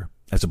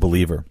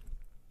believer.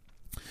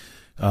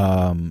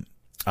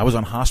 I was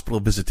on hospital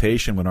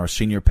visitation when our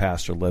senior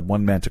pastor led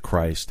one man to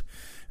Christ,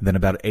 and then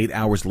about 8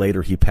 hours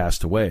later he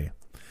passed away.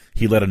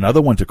 He led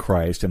another one to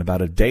Christ, and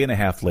about a day and a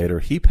half later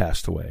he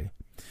passed away.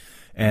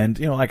 And,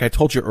 like I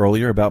told you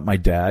earlier about my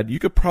dad, you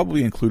could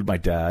probably include my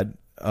dad,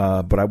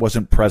 but I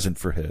wasn't present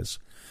for his.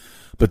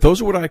 But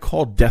those are what I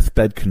call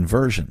deathbed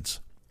conversions.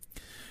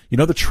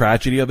 The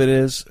tragedy of it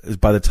is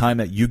by the time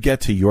that you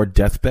get to your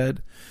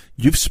deathbed,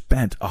 you've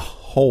spent a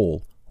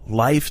whole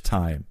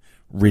lifetime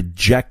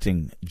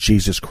rejecting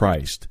Jesus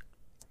Christ.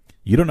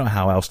 You don't know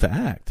how else to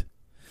act.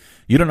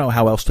 You don't know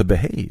how else to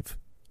behave.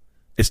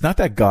 It's not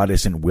that God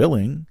isn't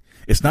willing.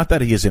 It's not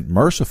that he isn't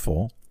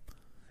merciful.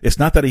 It's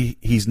not that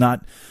he's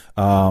not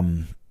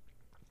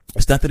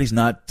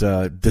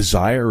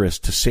desirous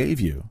to save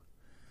you.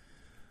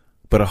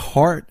 But a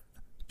heart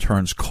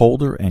turns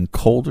colder and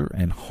colder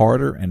and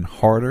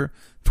harder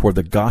toward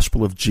the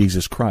gospel of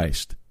Jesus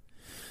Christ.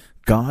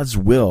 God's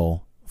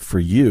will for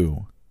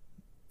you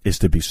is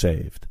to be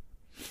saved.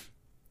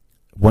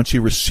 Once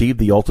you receive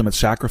the ultimate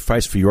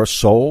sacrifice for your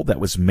soul that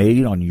was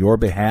made on your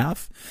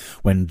behalf,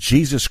 when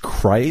Jesus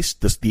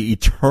Christ, the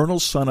eternal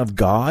Son of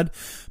God,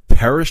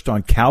 perished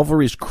on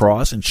Calvary's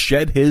cross and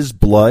shed his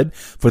blood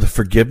for the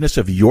forgiveness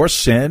of your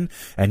sin,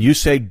 and you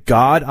say,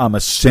 God, I'm a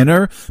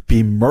sinner,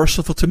 be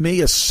merciful to me,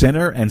 a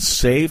sinner, and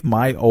save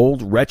my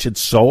old wretched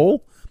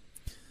soul,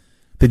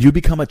 then you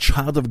become a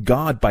child of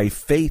God by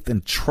faith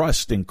and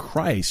trust in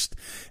Christ.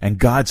 And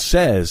God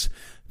says,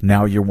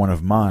 now you're one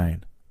of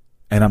mine,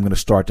 and I'm going to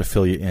start to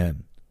fill you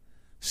in,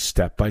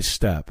 step by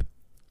step,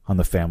 on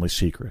the family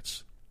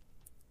secrets.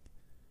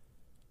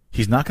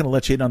 He's not going to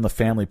let you in on the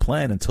family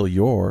plan until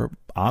you're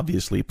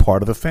obviously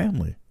part of the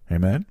family.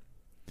 Amen?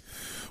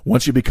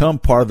 Once you become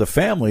part of the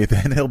family,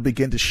 then he'll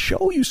begin to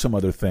show you some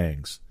other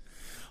things.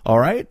 All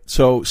right?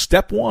 So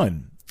step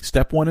one.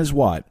 Step one is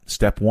what?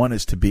 Step one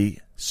is to be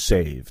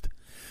saved.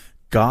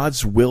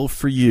 God's will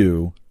for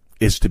you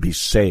is to be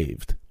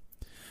saved.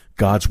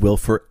 God's will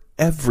for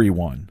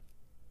everyone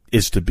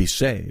is to be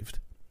saved.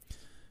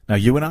 Now,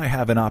 you and I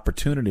have an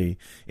opportunity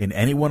in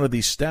any one of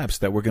these steps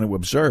that we're going to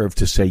observe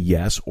to say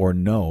yes or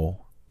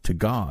no to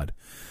God,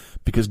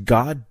 because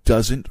God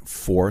doesn't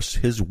force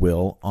his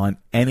will on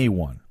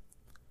anyone.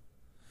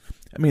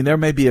 I mean, there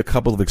may be a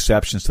couple of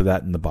exceptions to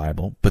that in the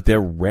Bible, but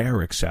they're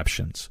rare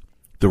exceptions.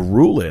 The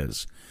rule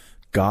is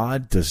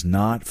God does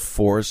not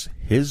force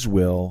his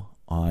will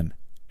on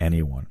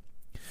anyone.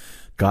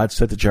 God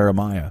said to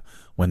Jeremiah,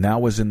 when thou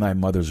was in thy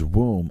mother's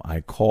womb,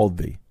 I called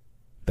thee.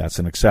 That's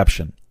an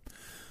exception.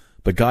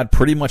 But God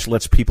pretty much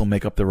lets people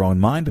make up their own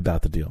mind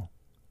about the deal.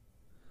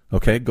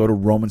 Okay, go to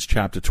Romans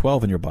chapter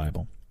 12 in your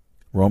Bible.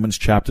 Romans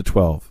chapter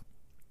 12.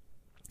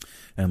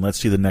 And let's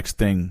see the next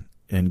thing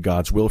in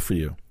God's will for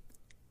you.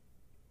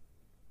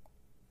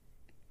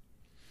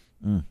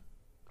 Man,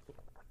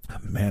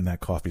 that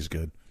coffee's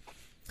good.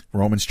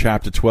 Romans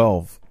chapter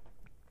 12.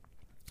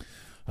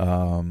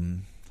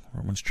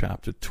 Romans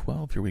chapter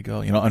 12, here we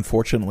go.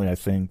 Unfortunately, I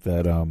think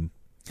that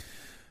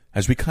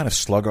as we kind of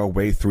slug our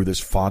way through this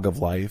fog of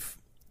life,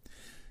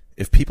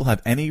 if people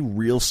have any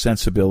real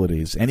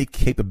sensibilities, any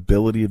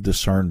capability of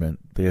discernment,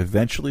 they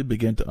eventually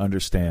begin to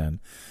understand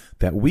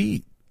that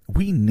we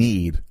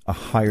need a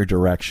higher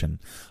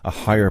direction, a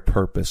higher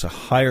purpose, a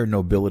higher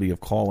nobility of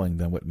calling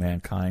than what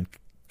mankind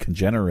can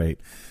generate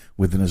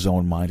within his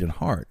own mind and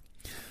heart.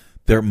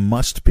 There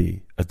must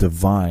be a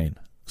divine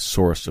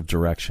source of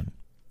direction.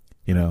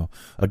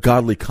 A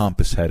godly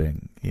compass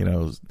heading,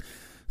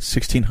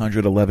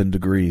 1611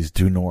 degrees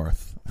due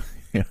north.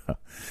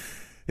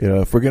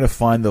 If we're going to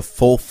find the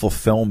full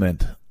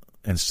fulfillment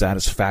and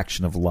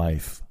satisfaction of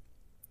life,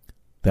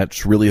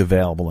 that's really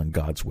available in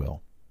God's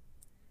will.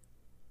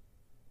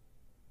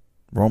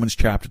 Romans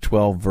chapter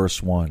 12,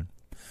 verse 1.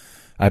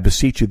 I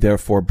beseech you,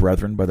 therefore,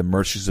 brethren, by the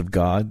mercies of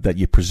God, that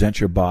ye present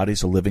your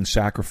bodies a living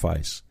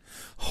sacrifice,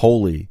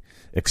 holy,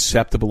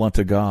 acceptable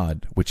unto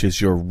God, which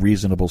is your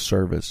reasonable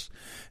service.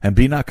 And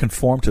be not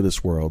conformed to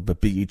this world,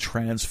 but be ye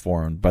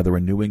transformed by the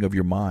renewing of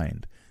your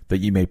mind, that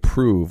ye may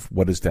prove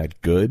what is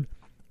that good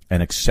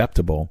and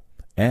acceptable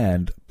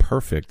and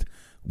perfect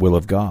will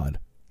of God.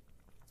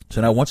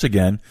 So now once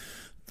again,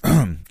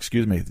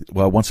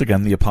 once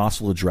again, the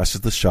apostle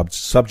addresses the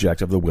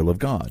subject of the will of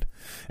God.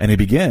 And he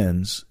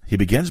begins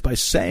by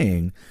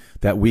saying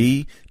that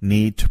we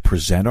need to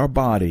present our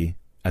body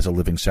as a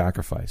living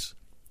sacrifice.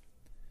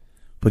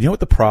 But you know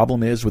what the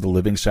problem is with a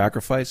living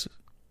sacrifice?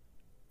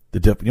 You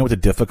know what the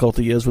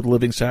difficulty is with a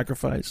living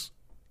sacrifice?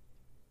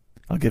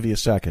 I'll give you a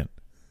second.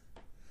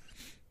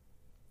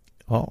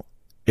 Well,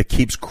 it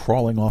keeps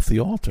crawling off the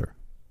altar.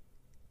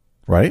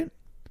 Right?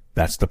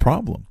 That's the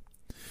problem.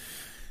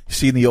 You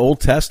see, in the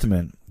Old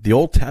Testament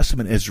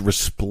is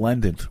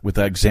resplendent with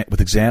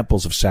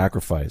examples of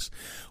sacrifice.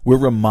 We're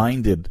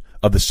reminded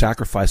of the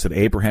sacrifice that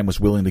Abraham was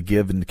willing to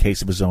give in the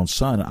case of his own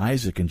son,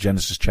 Isaac, in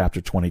Genesis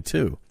chapter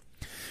 22.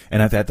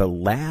 And at the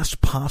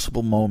last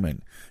possible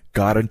moment,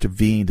 God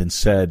intervened and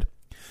said,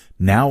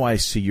 now I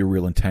see your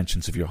real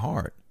intentions of your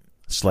heart.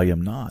 Slay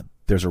him not.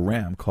 There's a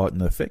ram caught in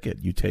the thicket.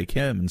 You take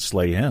him and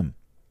slay him.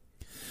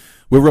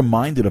 We're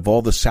reminded of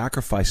all the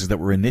sacrifices that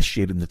were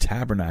initiated in the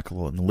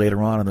tabernacle and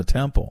later on in the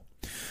temple.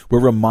 We're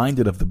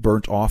reminded of the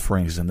burnt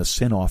offerings and the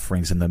sin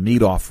offerings and the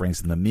meat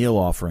offerings and the meal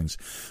offerings.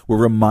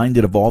 We're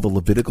reminded of all the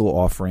Levitical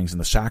offerings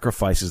and the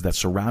sacrifices that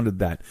surrounded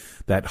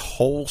that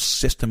whole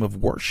system of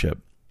worship.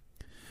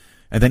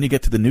 And then you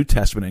get to the New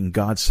Testament and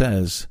God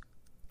says,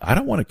 I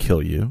don't want to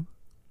kill you.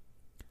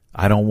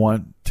 I don't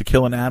want to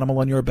kill an animal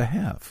on your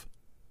behalf.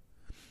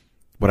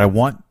 What I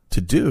want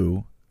to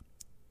do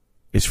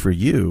is for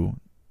you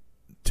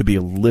to be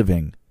a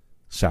living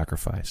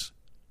sacrifice.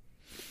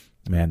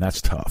 Man,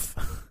 that's tough.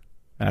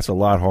 That's a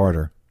lot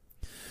harder.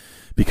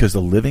 Because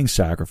the living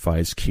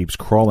sacrifice keeps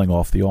crawling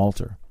off the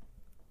altar.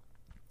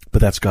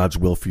 But that's God's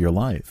will for your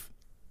life.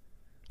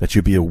 That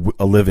you be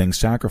a living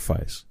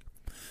sacrifice.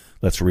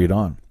 Let's read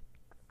on.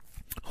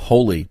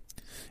 Holy,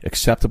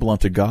 acceptable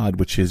unto God,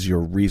 which is your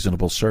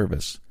reasonable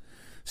service.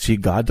 See,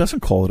 God doesn't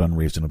call it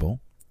unreasonable.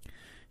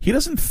 He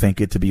doesn't think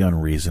it to be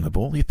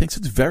unreasonable. He thinks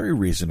it's very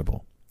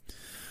reasonable.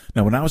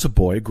 Now, when I was a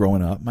boy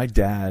growing up, my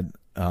dad,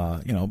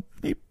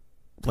 he,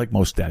 like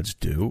most dads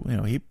do,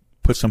 he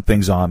put some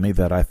things on me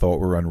that I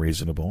thought were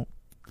unreasonable.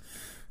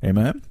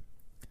 Amen?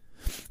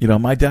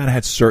 My dad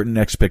had certain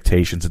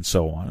expectations and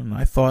so on, and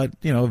I thought,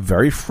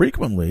 very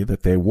frequently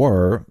that they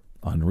were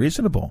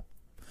unreasonable.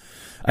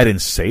 I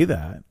didn't say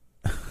that,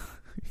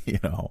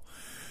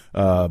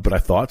 but I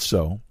thought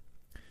so.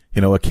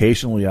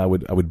 Occasionally I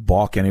would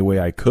balk any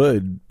way I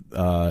could,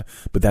 but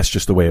that's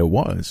just the way it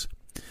was.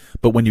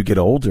 But when you get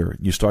older,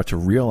 you start to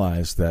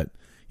realize that,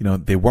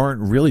 they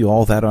weren't really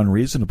all that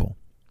unreasonable.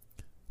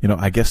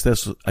 I guess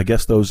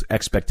those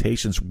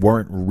expectations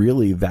weren't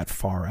really that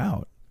far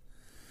out.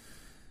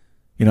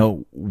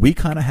 We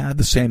kind of had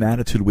the same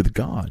attitude with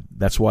God.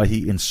 That's why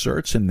he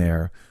inserts in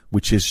there,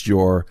 which is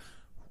your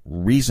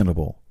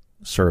reasonable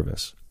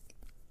service.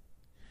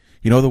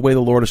 The way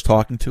the Lord is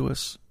talking to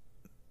us?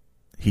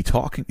 He's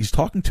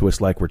talking to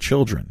us like we're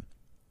children.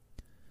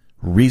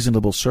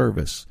 Reasonable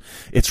service.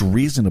 It's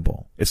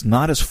reasonable. It's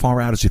not as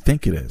far out as you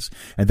think it is.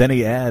 And then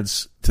he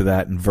adds to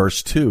that in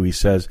verse 2, he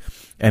says,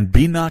 and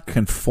be not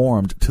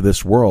conformed to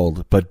this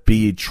world, but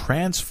be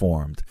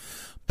transformed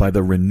by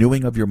the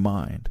renewing of your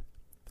mind.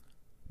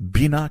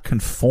 Be not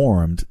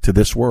conformed to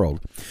this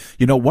world.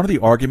 One of the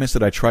arguments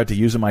that I tried to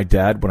use in my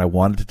dad when I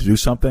wanted to do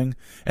something,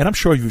 and I'm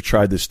sure you've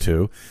tried this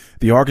too,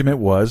 the argument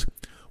was,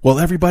 well,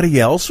 everybody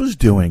else was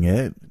doing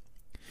it.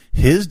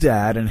 His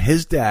dad and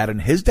his dad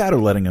and his dad are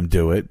letting him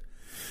do it.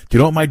 Do you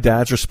know what my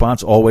dad's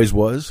response always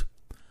was?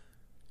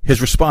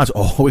 His response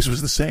always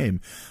was the same.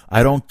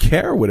 I don't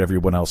care what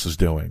everyone else is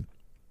doing.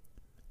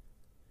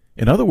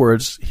 In other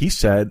words, he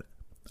said,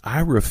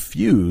 I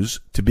refuse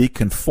to be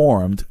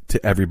conformed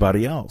to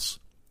everybody else.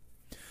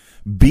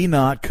 Be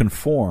not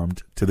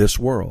conformed to this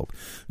world.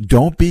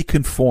 Don't be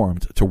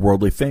conformed to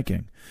worldly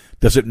thinking.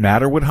 Does it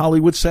matter what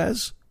Hollywood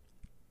says?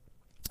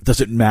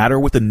 Does it matter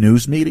what the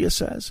news media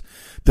says?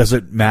 Does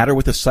it matter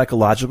what the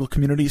psychological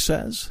community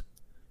says?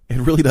 It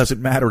really doesn't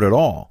matter at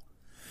all.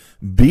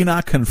 Be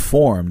not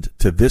conformed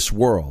to this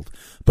world,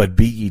 but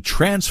be ye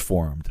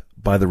transformed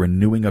by the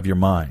renewing of your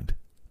mind.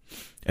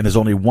 And there's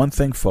only one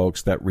thing,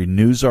 folks, that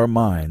renews our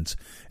minds,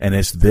 and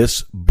it's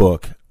this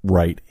book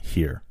right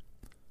here.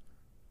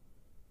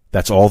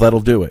 That's all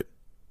that'll do it.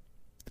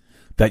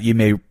 That ye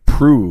may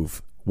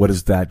prove what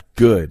is that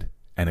good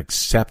and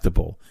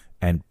acceptable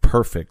and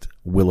perfect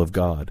will of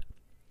God.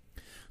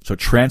 So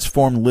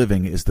transformed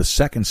living is the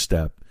second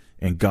step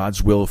in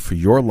God's will for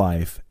your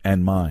life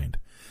and mind.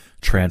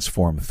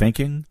 Transformed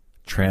thinking,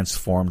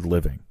 transformed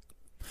living.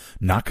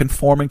 Not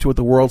conforming to what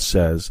the world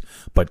says,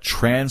 but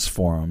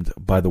transformed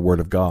by the Word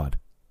of God.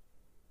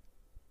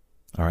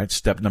 All right,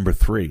 step number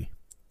 3.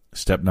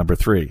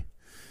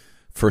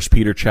 1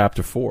 Peter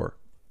chapter 4.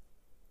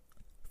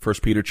 1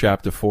 Peter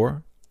chapter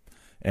 4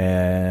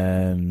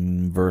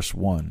 and verse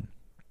 1.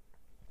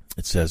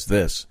 It says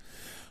this,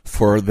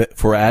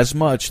 For as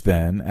much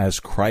then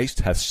as Christ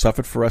hath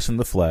suffered for us in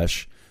the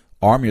flesh,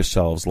 arm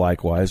yourselves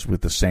likewise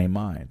with the same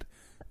mind.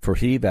 For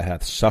he that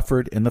hath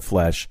suffered in the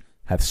flesh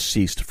hath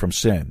ceased from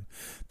sin,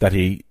 that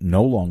he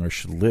no longer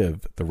should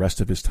live the rest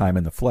of his time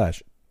in the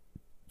flesh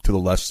to the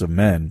lusts of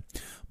men,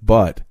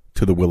 but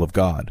to the will of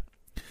God.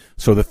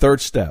 So the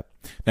third step.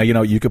 Now,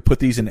 you could put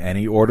these in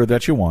any order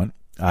that you want.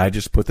 I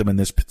just put them in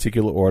this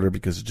particular order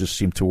because it just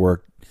seemed to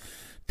work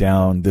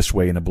down this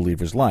way in a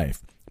believer's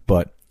life.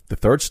 But the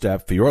third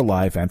step for your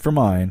life and for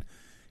mine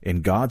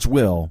in God's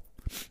will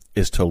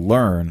is to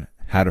learn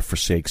how to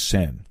forsake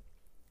sin.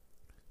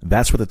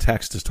 That's what the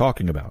text is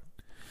talking about.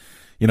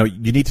 You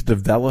need to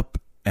develop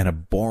an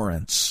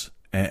abhorrence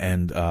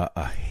and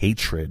a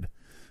hatred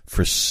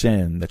for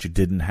sin that you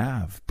didn't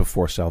have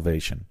before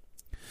salvation.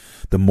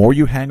 The more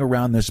you hang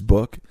around this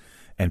book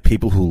and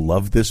people who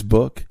love this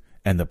book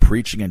and the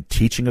preaching and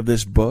teaching of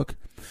this book,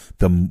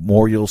 the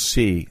more you'll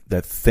see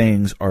that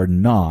things are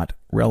not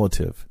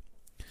relative.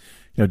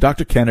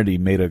 Dr. Kennedy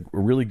made a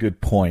really good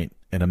point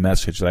in a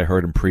message that I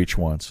heard him preach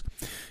once.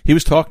 He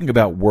was talking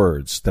about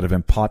words that have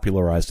been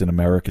popularized in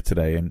America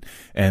today,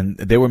 and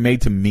they were made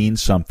to mean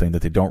something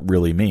that they don't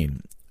really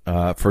mean.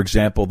 For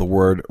example, the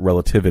word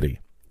relativity.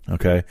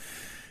 Okay.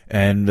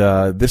 And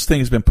this thing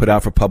has been put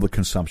out for public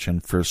consumption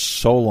for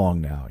so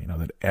long now,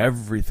 that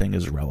everything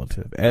is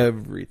relative.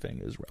 Everything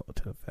is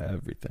relative.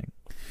 Everything.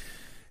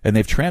 And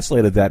they've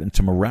translated that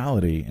into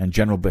morality and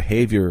general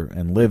behavior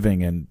and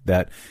living, and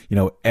that,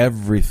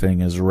 everything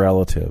is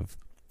relative.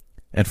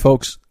 And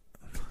folks,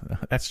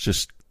 that's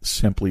just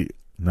simply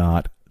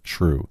not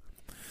true.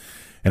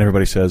 And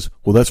everybody says,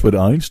 well, that's what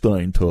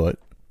Einstein taught.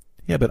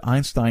 Yeah, but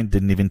Einstein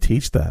didn't even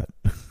teach that.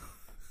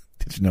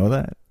 Did you know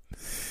that?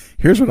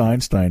 Here's what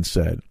Einstein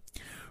said.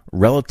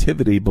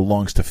 Relativity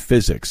belongs to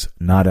physics,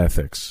 not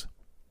ethics.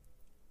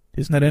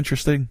 Isn't that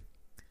interesting?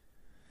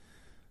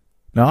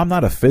 Now, I'm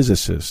not a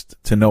physicist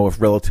to know if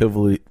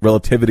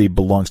relativity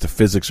belongs to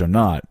physics or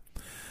not,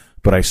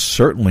 but I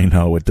certainly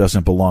know it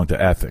doesn't belong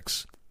to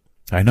ethics.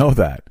 I know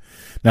that.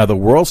 Now, the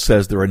world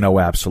says there are no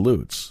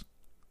absolutes.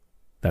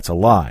 That's a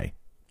lie.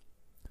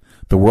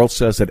 The world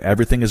says that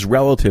everything is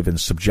relative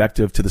and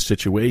subjective to the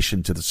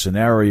situation, to the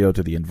scenario,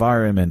 to the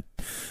environment,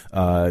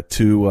 to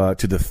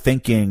the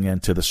thinking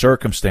and to the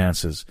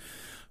circumstances.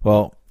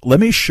 Well, let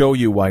me show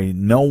you why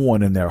no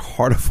one in their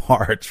heart of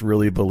hearts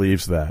really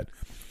believes that.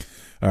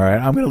 All right,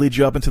 I'm going to lead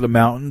you up into the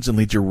mountains and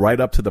lead you right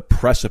up to the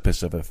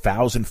precipice of a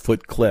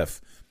 1,000-foot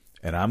cliff.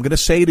 And I'm going to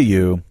say to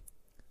you,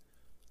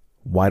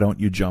 why don't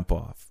you jump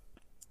off?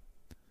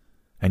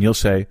 And you'll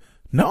say,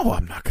 no,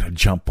 I'm not going to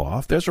jump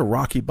off. There's a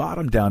rocky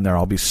bottom down there.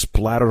 I'll be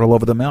splattered all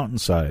over the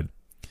mountainside.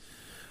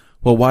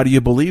 Well, why do you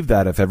believe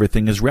that if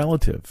everything is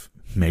relative?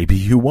 Maybe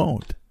you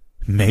won't.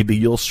 Maybe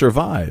you'll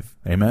survive.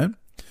 Amen?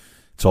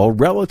 It's all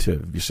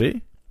relative, you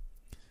see?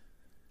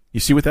 You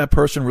see what that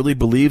person really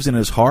believes in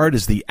his heart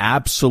is the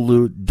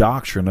absolute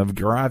doctrine of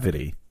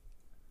gravity.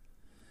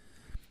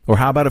 Or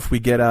how about if we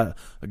go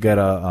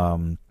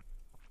over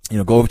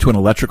to an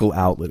electrical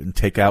outlet and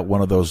take out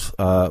one of those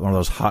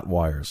hot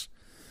wires.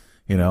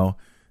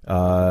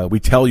 We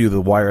tell you the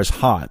wire is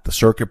hot, the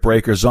circuit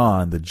breaker's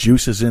on, the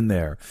juice is in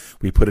there.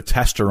 We put a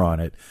tester on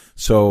it.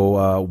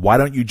 So why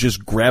don't you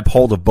just grab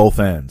hold of both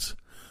ends?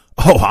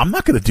 Oh, I'm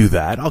not going to do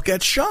that. I'll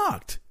get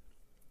shocked.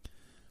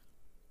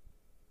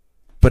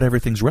 But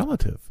everything's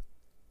relative.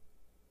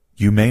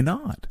 You may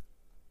not.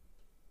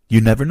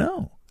 You never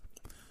know.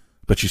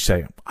 But you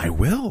say, I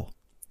will.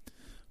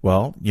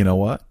 Well, you know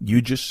what?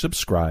 You just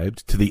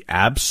subscribed to the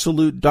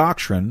absolute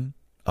doctrine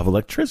of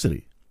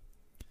electricity.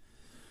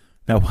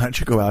 Now, why don't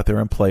you go out there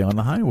and play on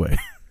the highway?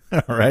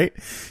 All right?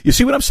 You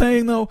see what I'm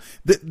saying, though?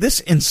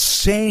 This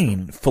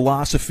insane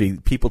philosophy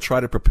people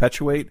try to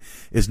perpetuate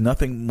is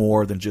nothing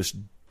more than just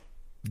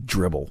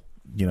dribble,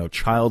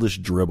 childish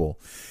dribble.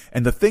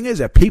 And the thing is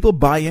that people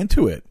buy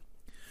into it.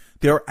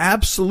 There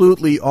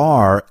absolutely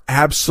are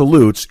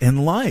absolutes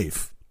in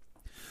life.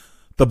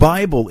 The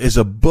Bible is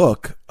a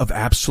book of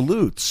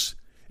absolutes.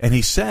 And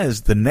he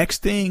says the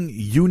next thing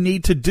you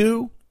need to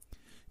do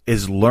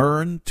is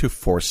learn to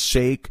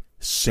forsake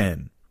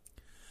sin.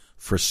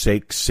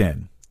 Forsake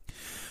sin.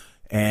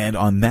 And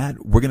on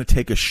that, we're going to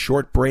take a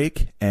short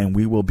break, and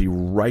we will be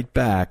right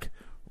back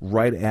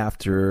right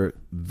after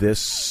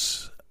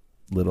this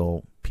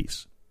little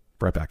piece.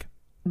 Right back.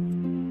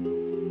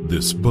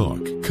 This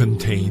book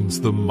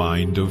contains the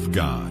mind of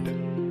God,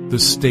 the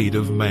state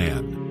of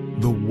man,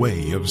 the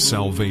way of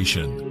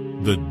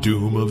salvation, the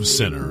doom of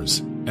sinners,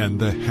 and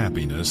the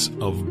happiness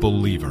of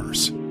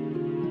believers.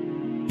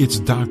 Its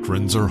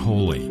doctrines are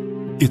holy,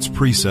 its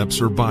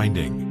precepts are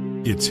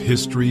binding, its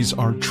histories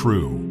are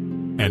true,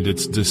 and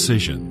its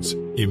decisions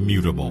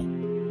immutable.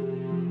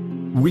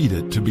 Read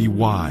it to be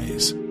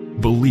wise,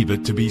 believe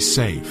it to be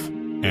safe,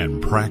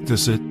 and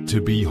practice it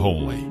to be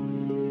holy.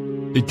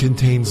 It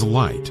contains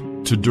light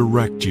to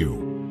direct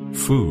you,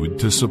 food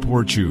to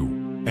support you,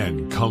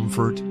 and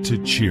comfort to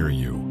cheer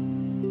you.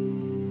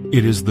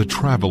 It is the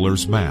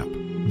traveler's map,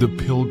 the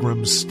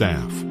pilgrim's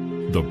staff,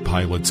 the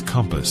pilot's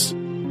compass,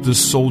 the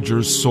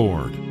soldier's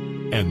sword,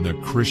 and the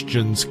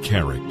Christian's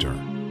character.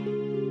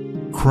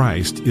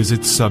 Christ is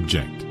its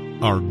subject,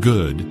 our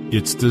good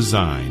its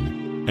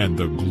design, and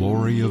the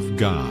glory of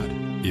God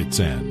its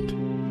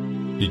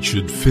end. It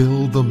should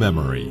fill the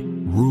memory,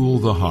 rule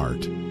the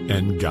heart,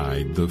 and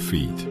guide the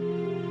feet.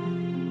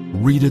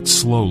 Read it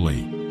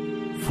slowly,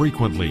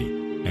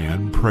 frequently,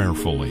 and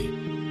prayerfully.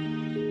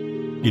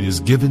 It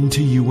is given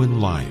to you in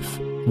life,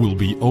 will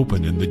be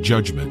open in the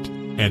judgment,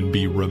 and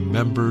be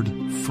remembered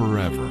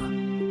forever.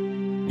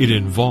 It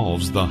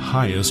involves the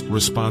highest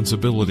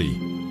responsibility,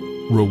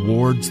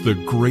 rewards the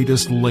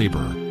greatest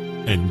labor,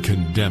 and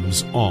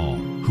condemns all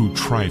who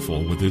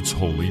trifle with its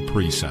holy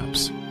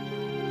precepts.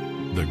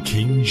 The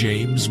King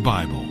James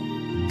Bible,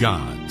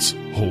 God's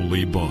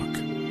holy book.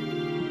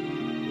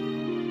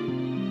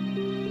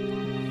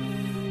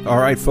 All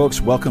right,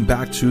 folks, welcome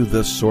back to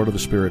the Sword of the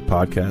Spirit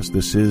podcast.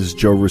 This is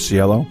Joe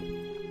Rusiello,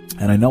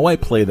 and I know I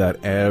play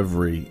that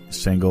every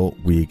single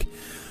week,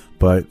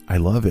 but I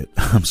love it.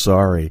 I'm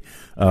sorry.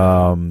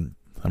 I'm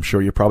sure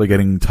you're probably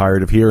getting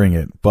tired of hearing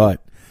it,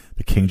 but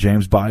the King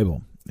James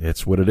Bible,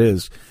 it's what it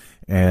is.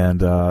 And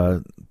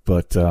so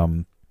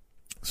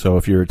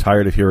if you're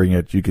tired of hearing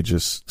it, you could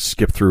just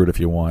skip through it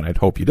if you want. I'd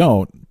hope you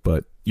don't,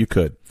 but You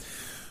could.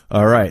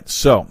 All right.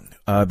 So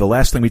the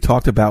last thing we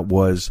talked about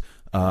was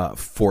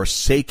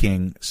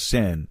forsaking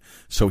sin.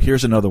 So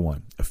here's another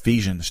one.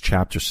 Ephesians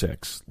chapter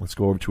 6. Let's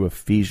go over to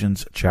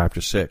Ephesians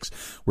chapter 6.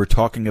 We're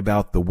talking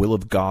about the will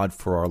of God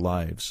for our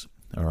lives.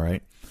 All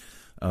right.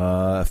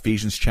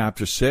 Ephesians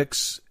chapter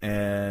 6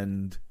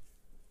 and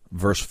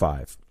verse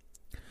 5.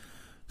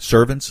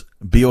 Servants,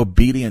 be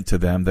obedient to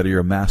them that are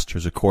your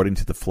masters according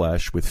to the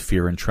flesh, with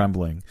fear and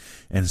trembling,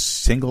 and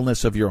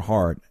singleness of your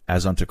heart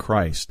as unto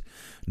Christ,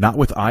 not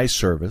with eye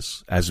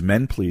service as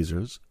men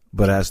pleasers,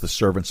 but as the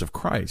servants of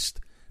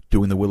Christ,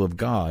 doing the will of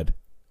God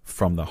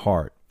from the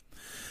heart.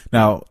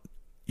 Now,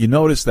 you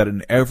notice that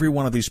in every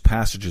one of these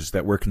passages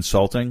that we're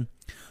consulting,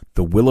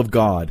 the will of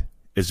God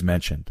is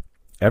mentioned.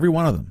 Every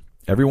one of them.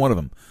 Every one of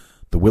them.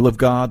 The will of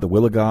God, the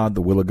will of God,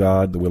 the will of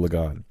God, the will of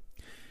God.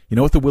 You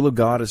know what the will of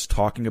God is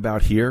talking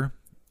about here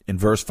in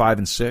verse 5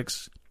 and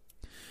 6?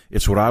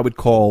 It's what I would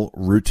call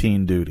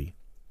routine duty.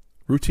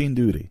 Routine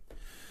duty.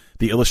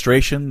 The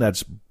illustration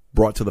that's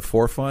brought to the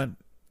forefront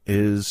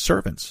is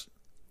servants.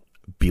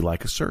 Be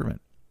like a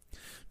servant.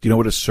 Do you know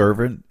what a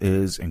servant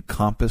is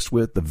encompassed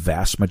with the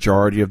vast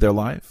majority of their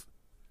life?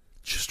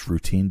 Just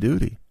routine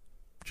duty.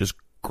 Just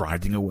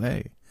grinding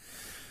away.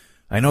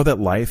 I know that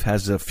life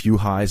has a few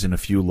highs and a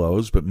few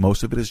lows, but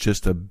most of it is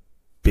just a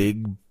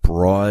big,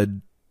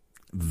 broad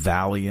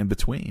valley in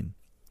between.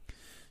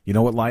 You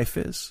know what life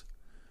is?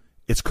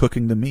 It's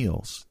cooking the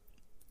meals.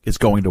 It's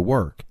going to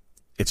work.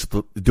 It's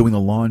doing the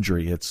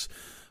laundry. It's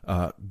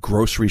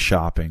grocery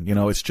shopping. You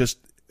know, it's just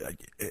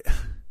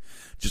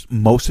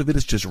most of it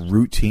is just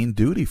routine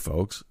duty,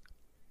 folks.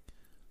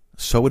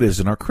 So it is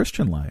in our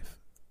Christian life.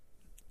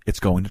 It's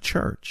going to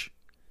church.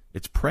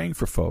 It's praying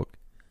for folk.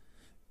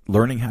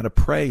 Learning how to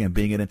pray and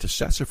being an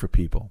intercessor for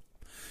people.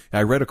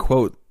 I read a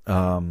quote,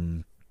 I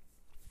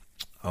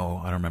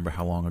don't remember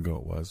how long ago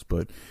it was,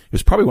 but it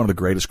was probably one of the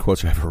greatest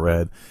quotes I ever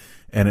read.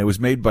 And it was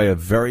made by a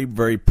very,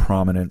 very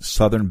prominent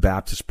Southern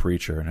Baptist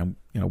preacher, and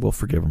we'll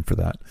forgive him for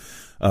that.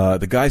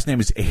 The guy's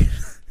name is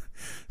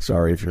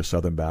sorry if you're a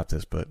Southern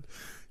Baptist, but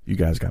you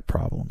guys got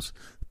problems.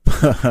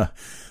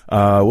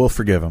 We'll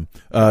forgive him.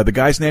 The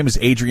guy's name is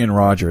Adrian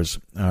Rogers.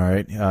 All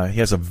right. He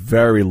has a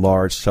very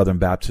large Southern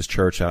Baptist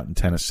church out in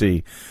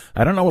Tennessee.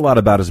 I don't know a lot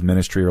about his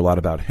ministry or a lot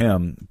about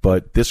him,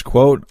 but this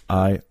quote,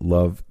 I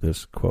love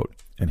this quote.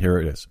 And here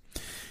it is.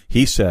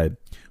 He said,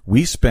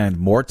 "We spend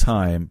more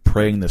time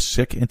praying the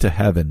sick into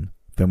heaven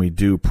than we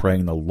do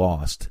praying the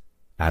lost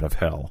out of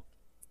hell."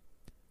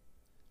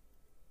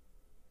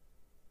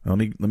 Let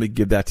me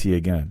give that to you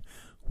again.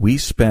 We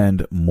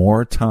spend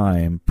more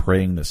time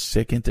praying the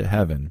sick into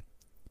heaven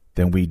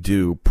than we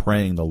do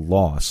praying the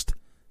lost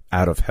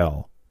out of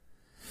hell.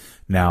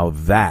 Now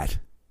that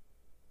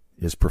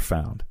is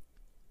profound.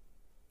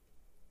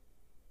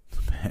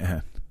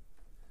 Man.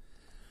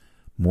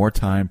 More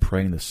time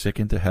praying the sick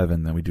into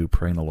heaven than we do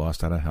praying the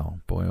lost out of hell.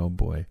 Boy, oh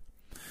boy.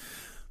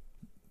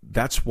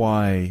 That's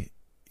why,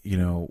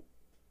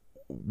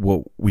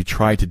 what we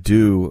try to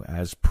do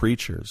as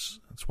preachers,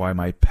 that's why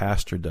my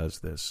pastor does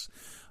this.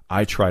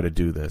 I try to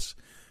do this.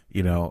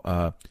 We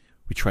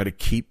try to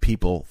keep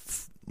people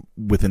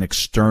with an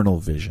external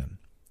vision.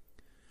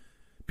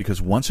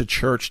 Because once a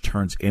church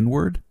turns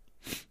inward,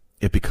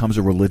 it becomes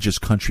a religious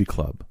country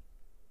club.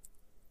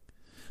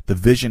 The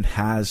vision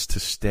has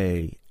to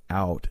stay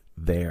out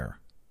there.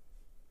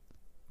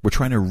 We're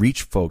trying to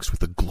reach folks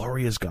with the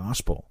glorious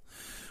gospel.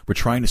 We're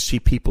trying to see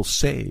people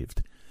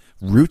saved.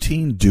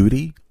 Routine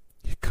duty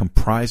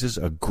comprises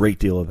a great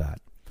deal of that.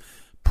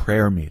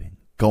 Prayer meeting,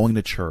 going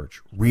to church,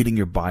 reading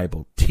your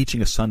Bible,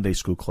 teaching a Sunday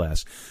school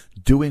class,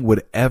 doing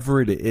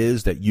whatever it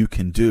is that you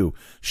can do,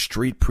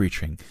 street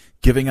preaching,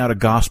 giving out a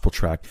gospel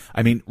tract.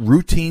 I mean,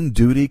 routine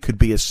duty could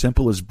be as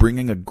simple as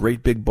bringing a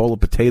great big bowl of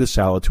potato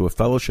salad to a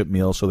fellowship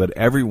meal so that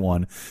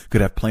everyone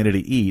could have plenty to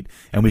eat,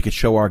 and we could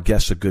show our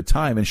guests a good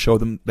time and show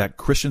them that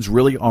Christians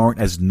really aren't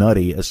as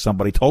nutty as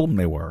somebody told them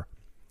they were.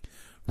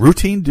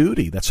 Routine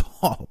duty, that's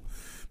all.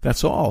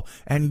 That's all.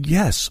 And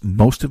yes,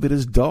 most of it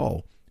is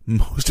dull.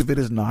 Most of it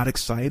is not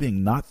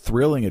exciting, not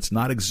thrilling. It's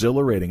not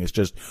exhilarating. It's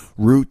just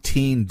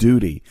routine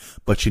duty.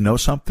 But you know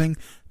something?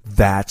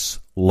 That's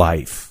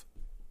life.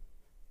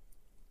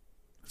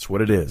 That's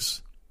what it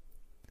is.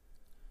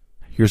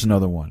 Here's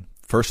another one.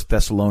 1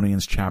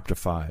 Thessalonians chapter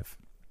 5.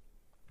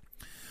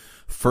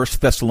 1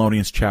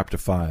 Thessalonians chapter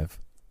 5.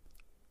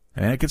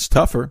 And it gets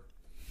tougher.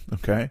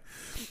 Okay?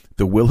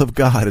 The will of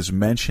God is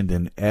mentioned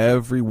in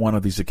every one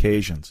of these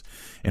occasions.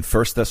 In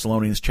 1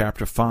 Thessalonians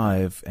chapter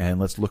 5, and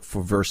let's look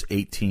for verse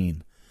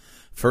 18.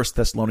 1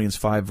 Thessalonians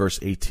 5, verse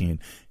 18.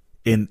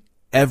 In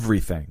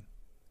everything,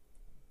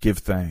 give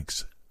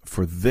thanks,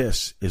 for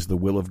this is the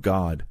will of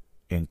God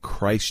in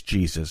Christ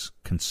Jesus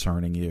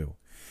concerning you.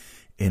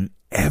 In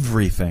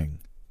everything,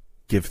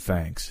 give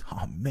thanks.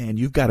 Oh, man,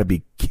 you've got to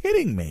be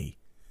kidding me.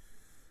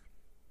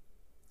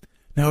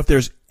 Now, if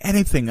there's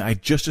anything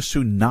I'd just as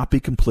soon not be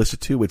complicit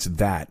to, it's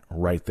that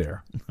right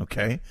there,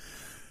 okay?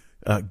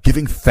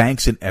 Giving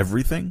thanks in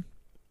everything,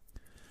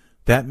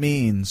 that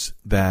means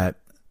that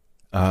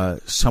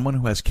someone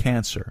who has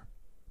cancer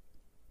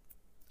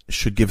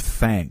should give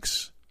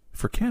thanks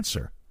for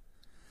cancer.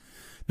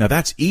 Now,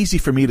 that's easy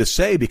for me to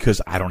say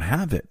because I don't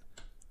have it.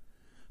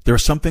 There are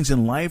some things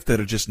in life that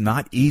are just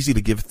not easy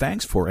to give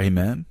thanks for,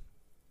 amen?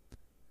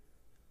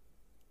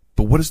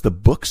 But what does the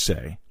book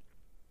say?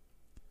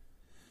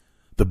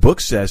 The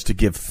book says to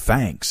give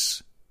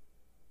thanks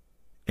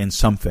in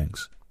some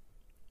things.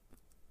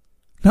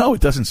 No,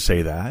 it doesn't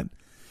say that.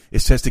 It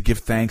says to give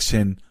thanks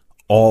in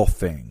all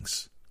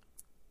things.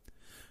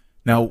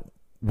 Now,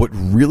 what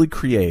really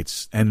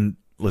creates, and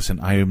listen,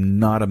 I am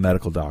not a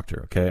medical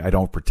doctor, okay? I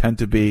don't pretend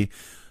to be,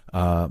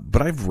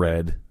 but I've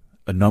read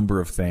a number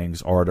of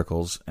things,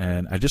 articles,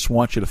 and I just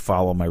want you to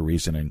follow my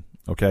reasoning,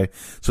 okay?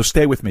 So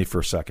stay with me for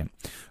a second,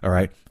 all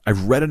right?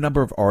 I've read a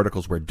number of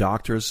articles where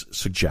doctors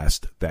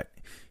suggest that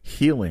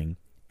healing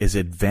is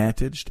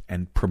advantaged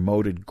and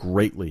promoted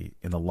greatly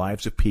in the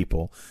lives of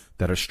people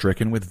that are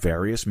stricken with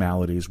various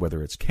maladies,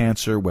 whether it's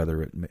cancer,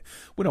 whether it,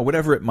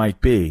 whatever it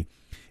might be,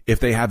 if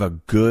they have a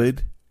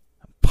good,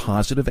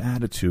 positive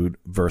attitude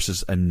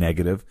versus a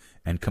negative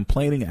and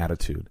complaining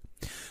attitude.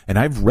 And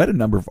I've read a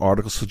number of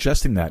articles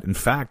suggesting that. In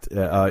fact,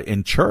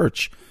 in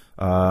church,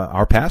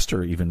 our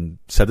pastor even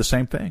said the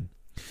same thing.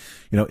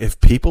 You know,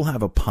 if people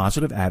have a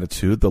positive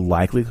attitude, the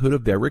likelihood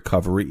of their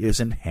recovery is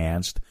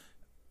enhanced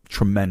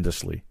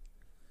tremendously,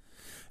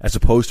 as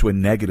opposed to a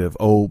negative,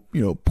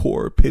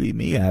 poor, pity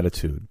me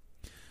attitude.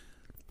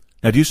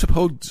 Now, do you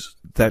suppose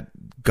that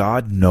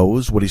God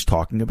knows what he's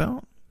talking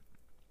about?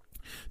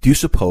 Do you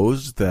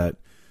suppose that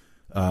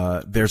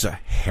there's a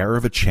hair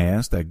of a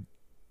chance that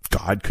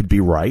God could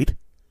be right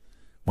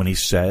when he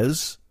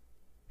says,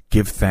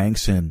 give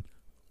thanks in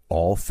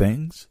all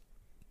things?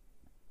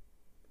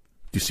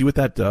 Do you see what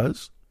that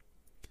does?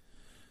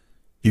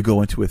 You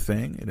go into a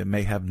thing, and it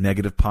may have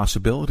negative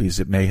possibilities.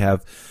 It may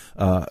have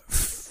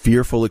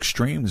fearful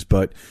extremes,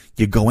 but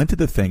you go into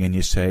the thing and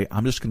you say,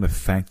 I'm just going to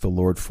thank the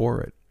Lord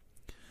for it.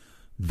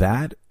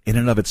 That, in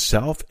and of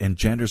itself,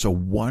 engenders a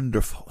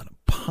wonderful and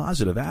a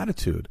positive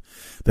attitude.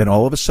 Then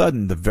all of a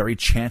sudden, the very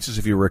chances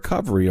of your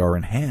recovery are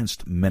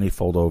enhanced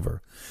manyfold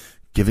over.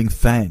 Giving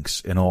thanks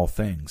in all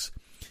things.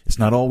 It's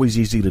not always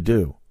easy to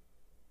do.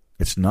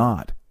 It's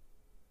not.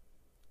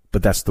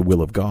 But that's the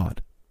will of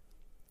God.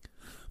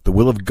 The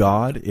will of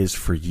God is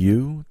for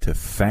you to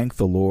thank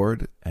the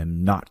Lord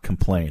and not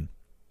complain.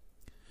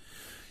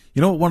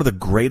 You know what one of the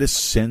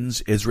greatest sins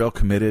Israel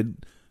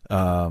committed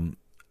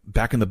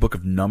back in the book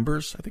of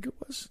Numbers, I think it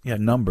was? Yeah,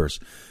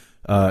 Numbers.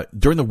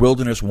 During the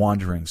wilderness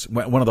wanderings,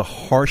 one of the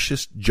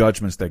harshest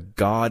judgments that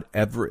God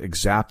ever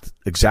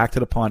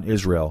exacted upon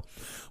Israel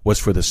was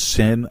for the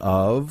sin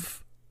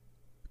of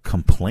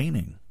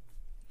complaining.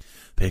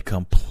 They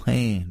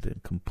complained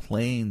and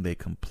complained. They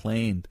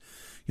complained.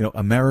 You know,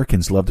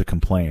 Americans love to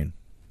complain.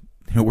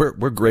 You know,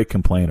 we're great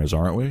complainers,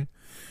 aren't we?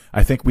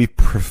 I think we've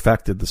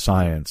perfected the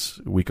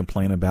science. We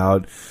complain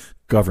about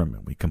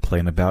government. We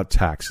complain about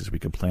taxes. We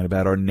complain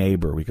about our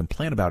neighbor. We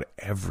complain about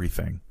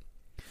everything.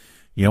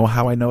 You know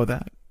how I know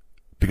that?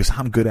 Because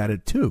I'm good at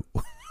it too.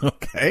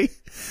 Okay?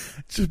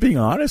 Just being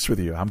honest with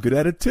you. I'm good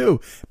at it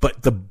too.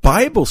 But the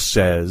Bible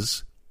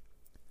says,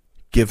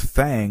 give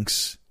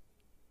thanks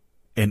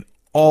in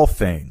all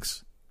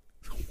things.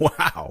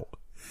 Wow.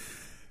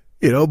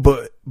 You know,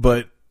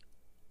 but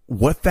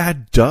what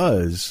that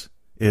does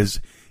is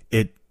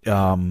it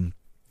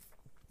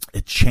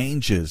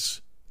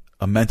changes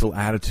a mental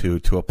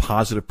attitude to a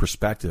positive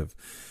perspective,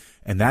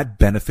 and that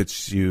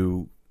benefits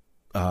you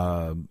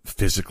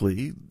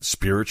physically,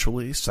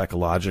 spiritually,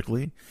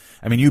 psychologically.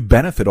 I mean, you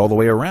benefit all the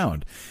way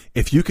around.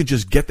 If you could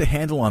just get the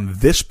handle on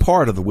this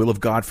part of the will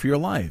of God for your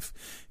life,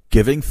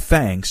 giving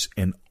thanks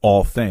in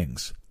all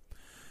things.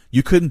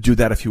 You couldn't do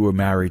that if you were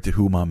married to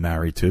whom I'm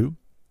married to.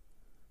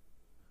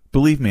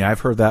 Believe me,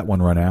 I've heard that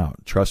one run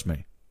out. Trust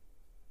me.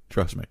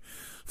 Trust me.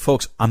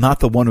 Folks, I'm not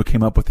the one who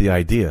came up with the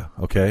idea,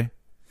 okay?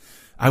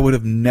 I would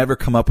have never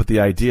come up with the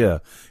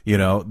idea. You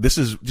know, this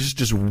is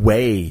just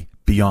way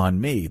beyond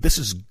me. This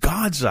is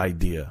God's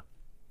idea.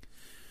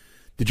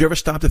 Did you ever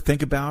stop to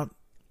think about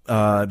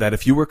that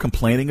if you were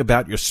complaining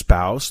about your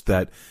spouse,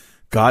 that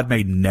God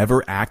may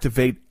never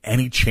activate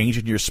any change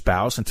in your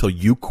spouse until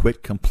you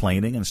quit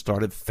complaining and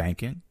started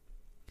thanking?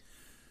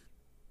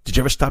 Did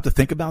you ever stop to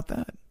think about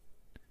that?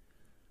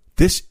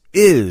 This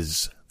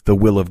is the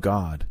will of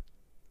God.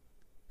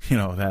 You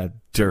know, that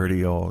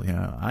dirty old,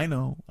 I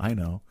know.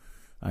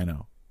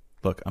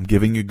 Look, I'm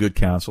giving you good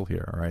counsel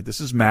here, all right?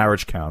 This is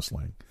marriage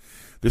counseling.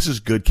 This is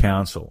good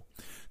counsel.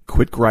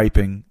 Quit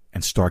griping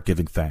and start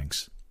giving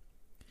thanks.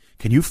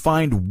 Can you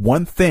find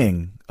one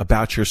thing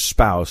about your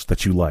spouse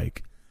that you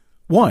like?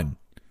 One.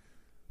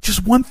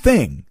 Just one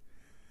thing.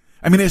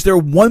 I mean, is there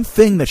one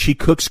thing that she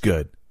cooks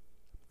good?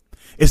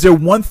 Is there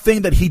one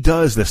thing that he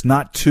does that's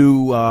not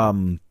too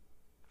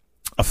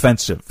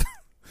offensive?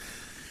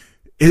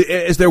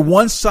 Is there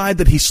one side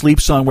that he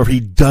sleeps on where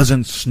he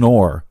doesn't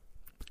snore?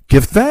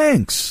 Give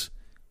thanks.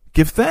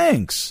 Give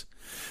thanks.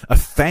 A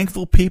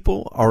thankful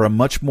people are a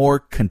much more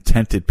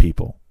contented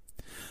people.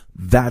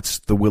 That's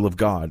the will of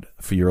God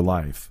for your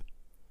life.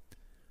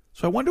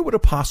 So I wonder what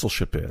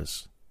apostleship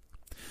is.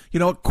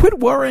 Quit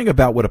worrying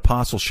about what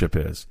apostleship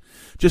is.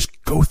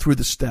 Just go through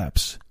the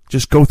steps.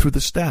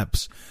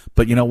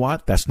 But you know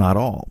what? That's not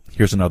all.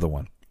 Here's another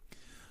one.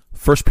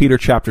 1 Peter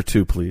chapter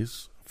 2,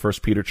 please. 1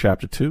 Peter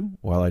chapter 2,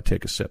 while I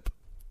take a sip.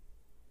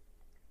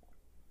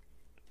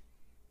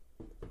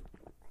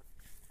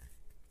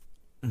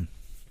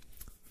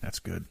 That's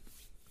good.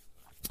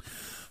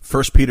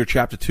 1 Peter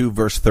chapter 2,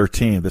 verse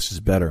 13. This is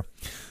better.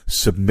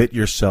 Submit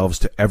yourselves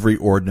to every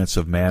ordinance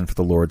of man for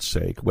the Lord's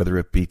sake, whether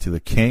it be to the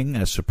king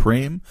as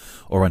supreme,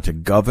 or unto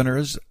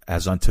governors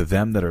as unto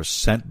them that are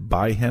sent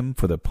by him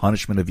for the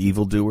punishment of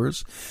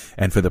evildoers,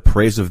 and for the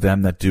praise of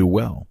them that do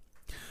well.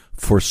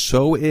 For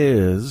so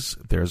is,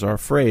 there's our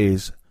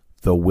phrase,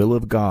 the will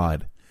of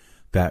God,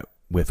 that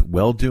with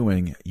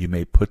well-doing you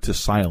may put to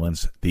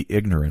silence the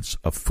ignorance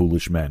of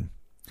foolish men.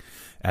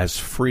 As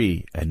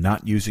free, and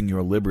not using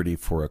your liberty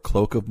for a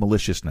cloak of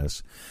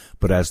maliciousness,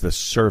 but as the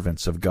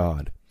servants of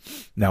God.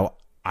 Now,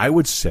 I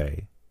would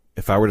say,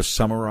 if I were to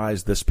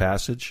summarize this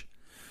passage,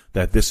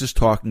 that this is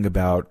talking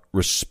about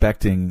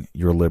respecting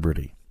your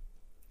liberty.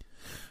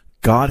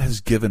 God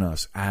has given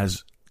us,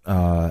 as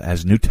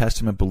New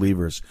Testament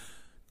believers,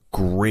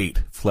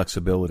 great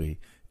flexibility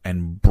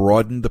and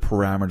broadened the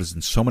parameters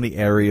in so many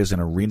areas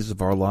and arenas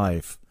of our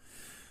life.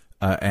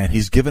 And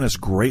he's given us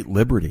great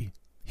liberty.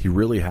 He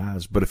really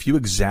has. But if you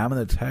examine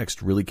the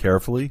text really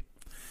carefully,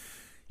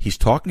 he's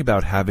talking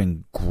about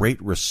having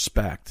great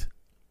respect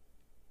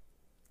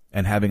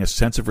and having a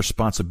sense of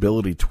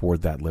responsibility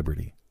toward that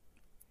liberty.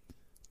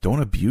 Don't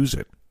abuse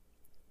it.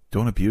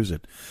 Don't abuse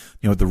it.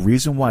 The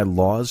reason why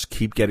laws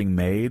keep getting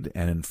made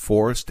and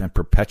enforced and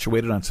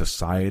perpetuated on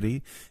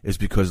society is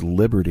because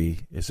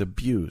liberty is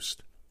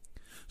abused.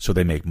 So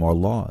they make more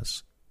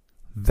laws.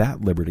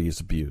 That liberty is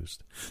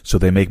abused. So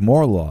they make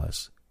more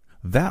laws.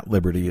 That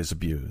liberty is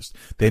abused.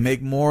 They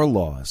make more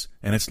laws,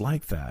 and it's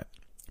like that.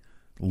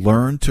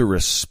 Learn to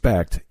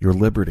respect your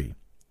liberty.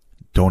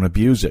 Don't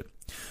abuse it.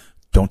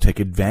 Don't take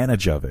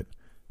advantage of it.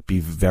 Be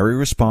very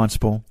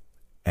responsible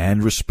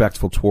and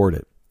respectful toward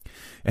it.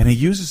 And he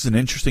uses an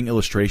interesting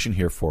illustration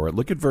here for it.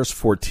 Look at verse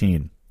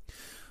 14.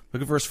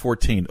 Look at verse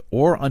 14.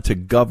 Or unto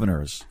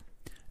governors,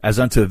 as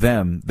unto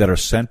them that are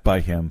sent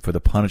by him for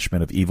the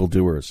punishment of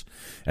evildoers,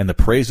 and the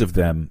praise of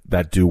them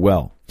that do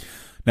well.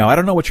 Now, I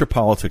don't know what your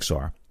politics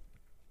are.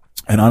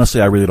 And honestly,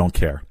 I really don't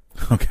care.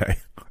 Okay?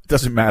 It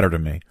doesn't matter to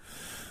me.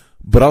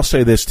 But I'll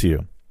say this to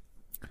you.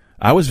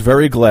 I was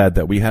very glad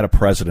that we had a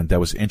president that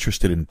was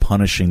interested in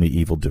punishing the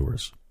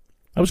evildoers.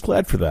 I was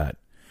glad for that.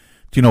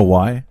 Do you know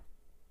why?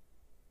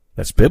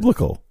 That's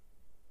biblical.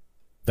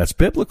 That's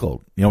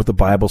biblical. You know what the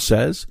Bible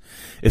says?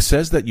 It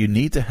says that you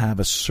need to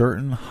have a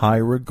certain high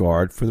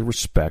regard for the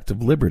respect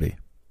of liberty.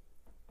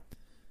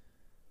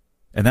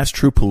 And that's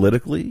true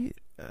politically,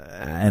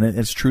 and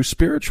it's true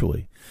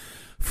spiritually.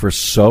 For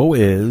so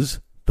is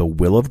the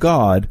will of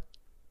God,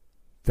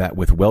 that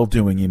with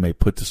well-doing you may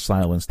put to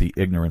silence the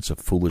ignorance of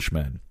foolish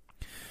men.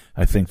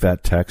 I think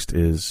that text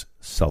is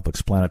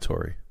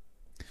self-explanatory.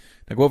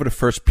 Now go over to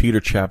 1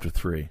 Peter chapter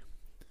 3.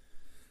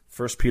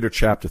 1 Peter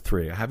chapter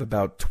 3. I have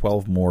about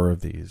 12 more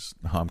of these.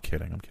 No, I'm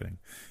kidding.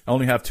 I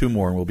only have 2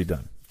 more and we'll be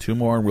done. 2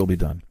 more and we'll be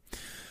done.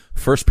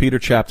 1 Peter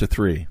chapter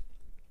 3.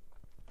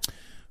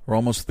 We're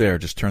almost there.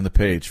 Just turn the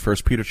page. 1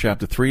 Peter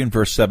chapter 3 and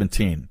verse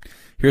 17.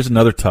 Here's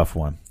another tough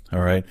one. All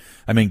right?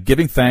 I mean,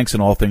 giving thanks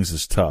in all things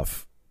is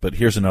tough, but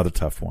here's another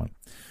tough one.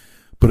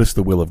 But it's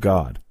the will of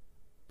God.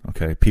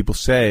 Okay? People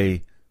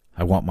say,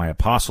 I want my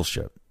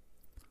apostleship.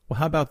 Well,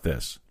 how about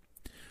this?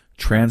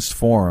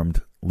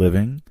 Transformed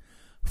living,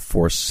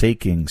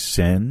 forsaking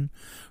sin,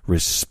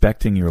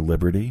 respecting your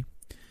liberty.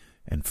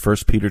 And 1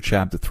 Peter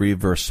chapter 3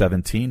 verse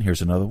 17,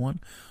 here's another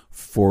one.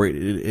 For it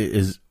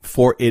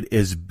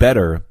is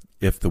better,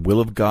 if the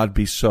will of God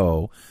be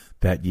so,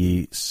 that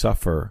ye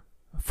suffer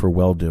for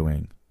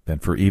well-doing than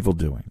for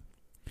evil-doing.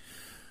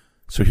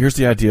 So here's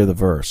the idea of the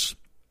verse.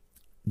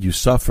 You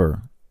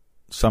suffer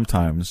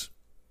sometimes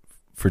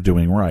for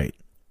doing right.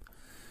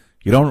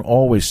 You don't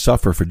always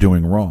suffer for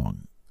doing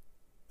wrong.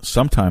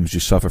 Sometimes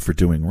you suffer for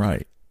doing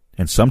right.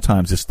 And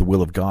sometimes it's the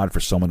will of God for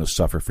someone to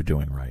suffer for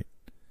doing right.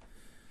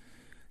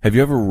 Have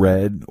you ever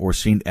read or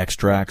seen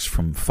extracts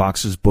from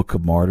Fox's Book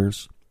of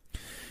Martyrs?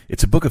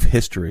 It's a book of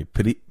history,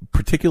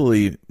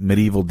 particularly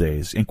medieval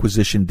days,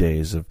 Inquisition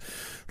days, of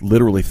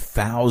literally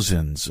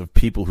thousands of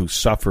people who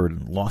suffered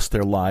and lost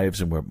their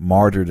lives and were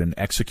martyred and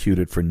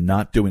executed for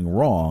not doing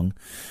wrong,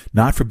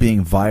 not for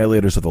being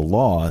violators of the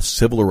law,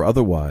 civil or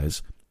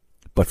otherwise,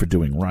 but for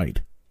doing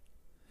right.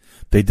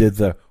 They did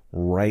the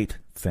right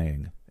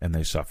thing, and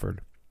they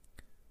suffered.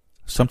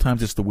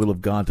 Sometimes it's the will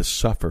of God to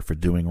suffer for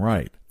doing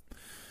right.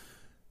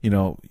 You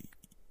know,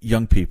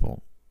 young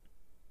people,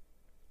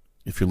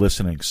 if you're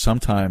listening,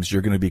 sometimes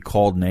you're going to be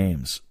called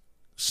names.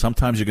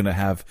 Sometimes you're going to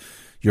have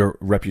your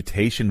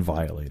reputation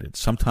violated.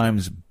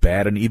 Sometimes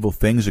bad and evil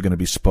things are going to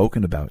be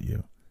spoken about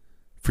you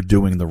for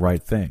doing the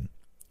right thing.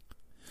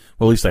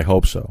 Well, at least I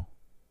hope so.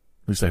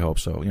 At least I hope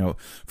so. You know,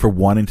 for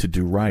wanting to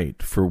do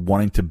right, for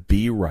wanting to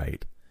be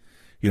right.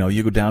 You know,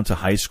 you go down to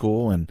high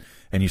school and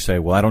you say,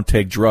 well, I don't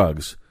take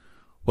drugs.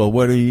 Well,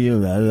 what are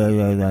you?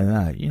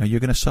 You know, you're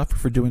going to suffer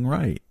for doing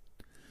right.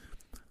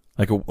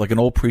 Like an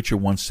old preacher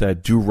once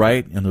said, do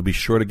right and they'll be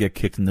sure to get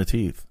kicked in the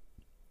teeth.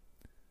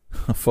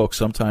 Folks,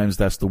 sometimes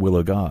that's the will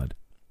of God,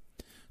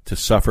 to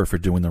suffer for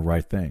doing the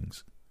right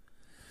things.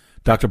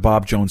 Dr.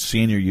 Bob Jones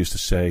Sr. used to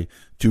say,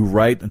 do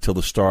right until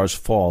the stars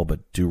fall, but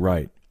do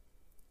right.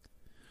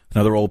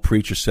 Another old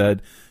preacher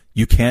said,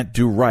 you can't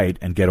do right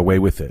and get away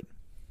with it.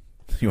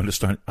 You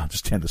understand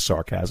the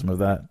sarcasm of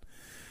that?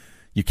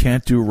 You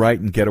can't do right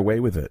and get away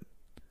with it.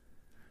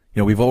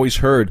 You know, we've always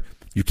heard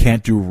you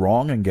can't do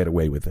wrong and get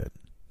away with it.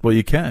 Well,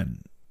 you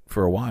can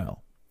for a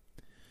while.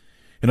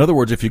 In other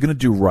words, if you're going to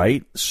do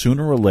right,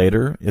 sooner or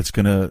later it's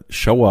going to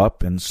show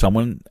up and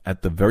someone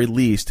at the very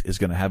least is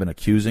going to have an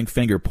accusing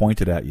finger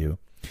pointed at you,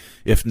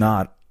 if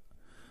not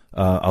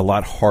a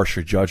lot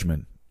harsher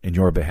judgment in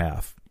your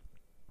behalf.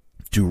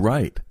 Do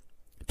right.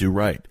 Do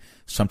right.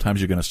 Sometimes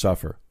you're going to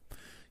suffer.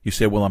 You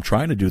say, well, I'm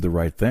trying to do the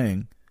right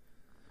thing.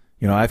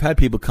 You know, I've had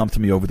people come to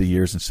me over the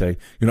years and say,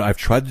 you know, I've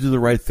tried to do the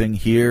right thing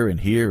here and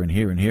here and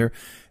here and here,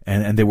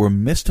 and they were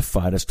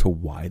mystified as to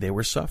why they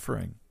were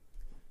suffering.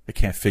 They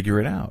can't figure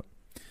it out.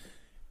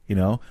 You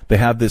know, they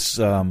have this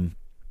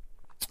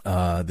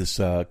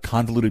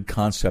convoluted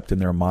concept in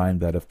their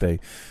mind that if they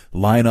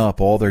line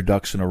up all their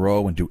ducks in a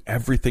row and do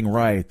everything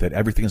right, that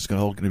everything is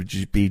going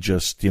to be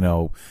just, you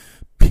know,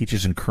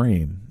 peaches and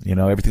cream. You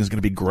know, everything's going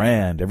to be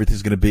grand.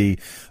 Everything's going to be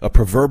a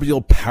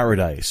proverbial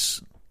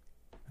paradise.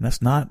 And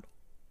that's not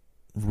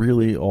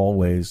really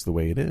always the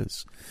way it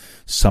is.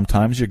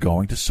 Sometimes you're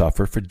going to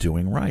suffer for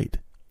doing right.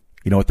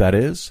 You know what that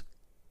is?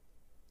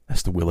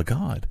 That's the will of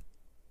God.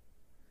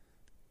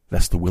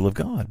 That's the will of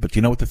God. But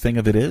you know what the thing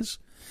of it is?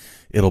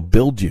 It'll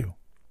build you.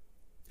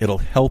 It'll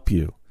help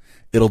you.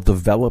 It'll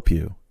develop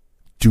you.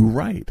 Do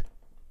right.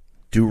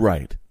 Do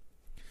right.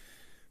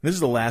 This is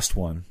the last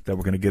one that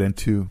we're going to get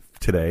into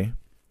today.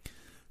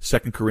 2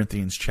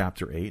 Corinthians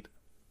chapter 8.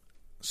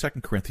 2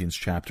 Corinthians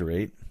chapter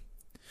 8.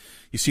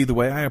 You see, the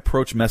way I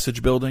approach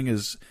message building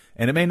is,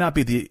 and it may not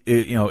be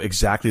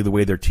exactly the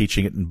way they're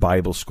teaching it in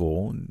Bible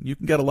school. You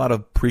can get a lot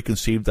of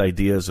preconceived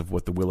ideas of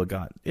what the will of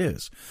God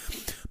is.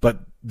 But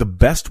the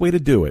best way to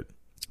do it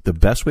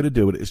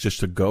is just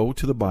to go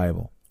to the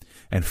Bible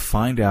and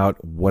find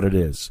out what it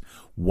is.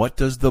 What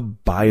does the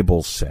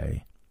Bible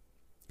say?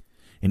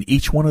 In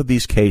each one of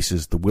these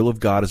cases, the will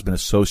of God has been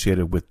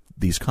associated with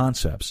these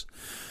concepts.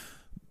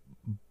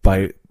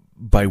 By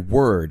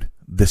word,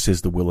 this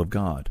is the will of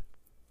God.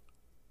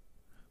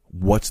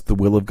 What's the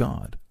will of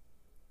God?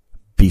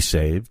 Be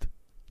saved.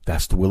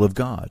 That's the will of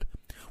God.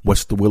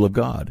 What's the will of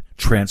God?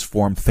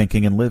 Transform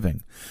thinking and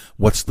living.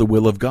 What's the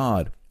will of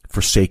God?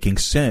 Forsaking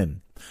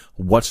sin.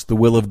 What's the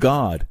will of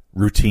God?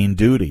 Routine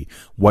duty.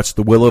 What's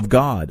the will of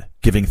God?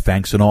 Giving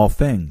thanks in all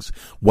things.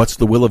 What's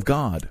the will of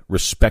God?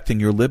 Respecting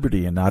your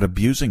liberty and not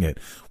abusing it.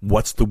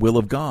 What's the will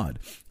of God?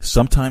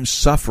 Sometimes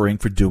suffering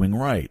for doing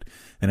right.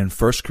 And in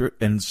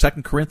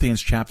 2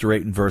 Corinthians chapter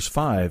 8 and verse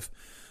 5,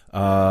 you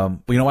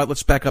know what?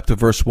 Let's back up to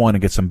verse 1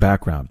 and get some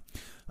background.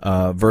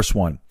 Verse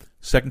 1.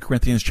 2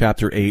 Corinthians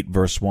chapter 8,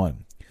 verse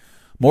 1.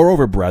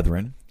 Moreover,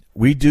 brethren,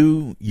 we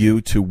do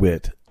you to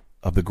wit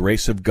of the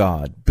grace of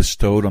God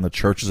bestowed on the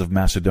churches of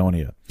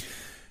Macedonia,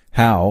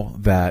 how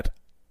that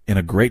in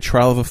a great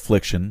trial of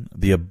affliction,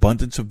 the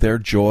abundance of their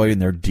joy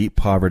and their deep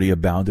poverty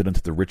abounded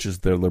unto the riches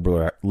of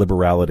their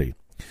liberality.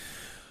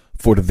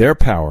 For to their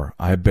power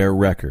I bear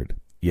record,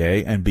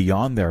 yea, and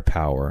beyond their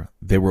power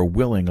they were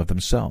willing of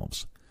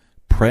themselves,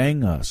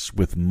 praying us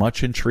with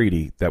much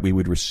entreaty that we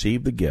would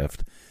receive the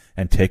gift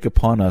and take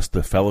upon us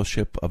the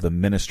fellowship of the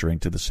ministering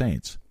to the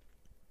saints.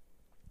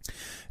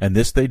 And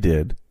this they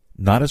did,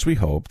 not as we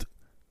hoped,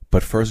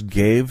 but first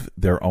gave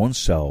their own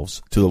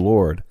selves to the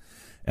Lord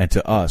and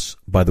to us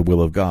by the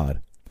will of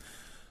God.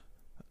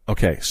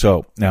 Okay,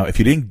 so now if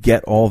you didn't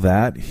get all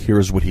that,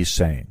 here's what he's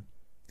saying.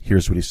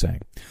 Here's what he's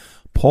saying.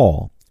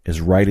 Paul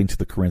is writing to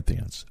the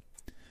Corinthians,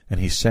 and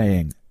he's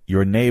saying,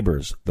 your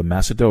neighbors, the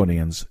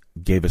Macedonians,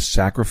 gave a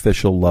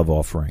sacrificial love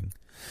offering.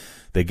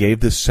 They gave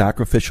this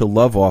sacrificial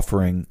love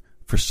offering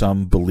for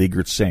some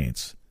beleaguered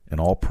saints, in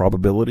all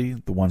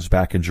probability, the ones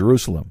back in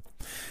Jerusalem.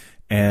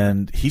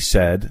 And he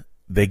said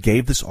they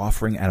gave this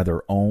offering out of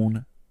their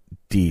own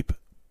deep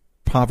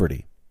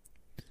poverty.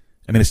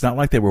 I mean, it's not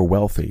like they were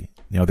wealthy.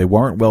 You know, they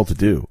weren't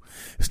well-to-do.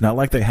 It's not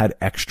like they had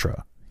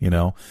extra, you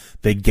know.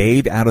 They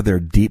gave out of their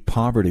deep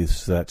poverty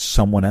so that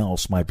someone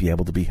else might be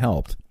able to be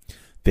helped.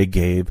 They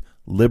gave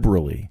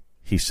liberally,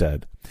 he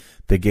said.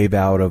 They gave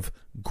out of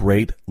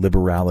great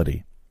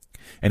liberality.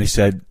 And he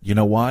said, you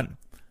know what?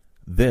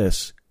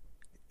 This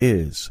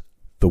is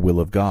the will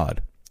of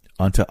God.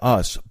 Unto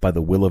us by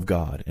the will of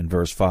God, in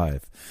verse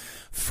 5.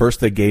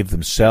 First they gave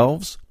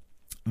themselves,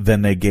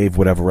 then they gave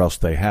whatever else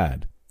they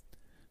had.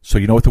 So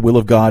you know what the will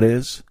of God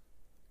is?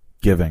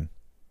 Giving.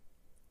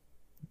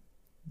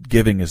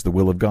 Giving is the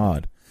will of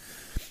God.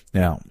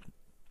 Now,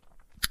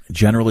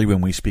 generally when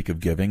we speak of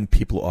giving,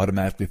 people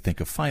automatically think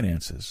of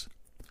finances.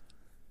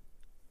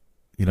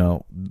 You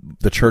know,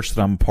 the church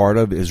that I'm a part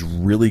of is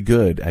really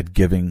good at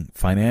giving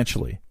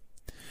financially.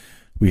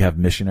 We have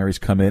missionaries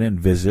come in and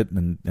visit,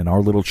 and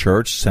our little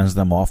church sends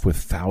them off with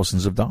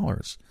thousands of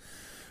dollars.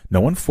 No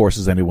one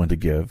forces anyone to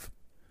give,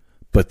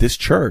 but this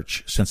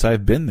church, since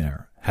I've been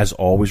there, has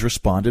always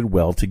responded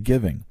well to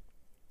giving.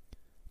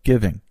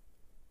 Giving.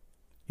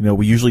 You know,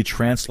 we usually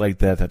translate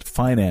that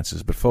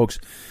finances, but folks,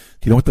 do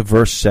you know what the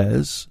verse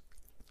says?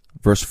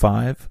 Verse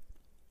 5?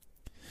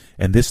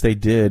 And this they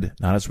did,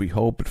 not as we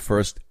hoped, but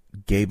first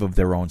gave of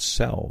their own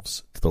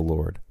selves to the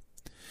Lord.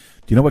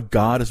 Do you know what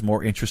God is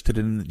more interested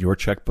in than your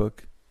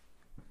checkbook?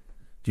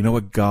 Do you know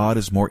what God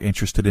is more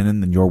interested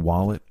in than your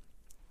wallet?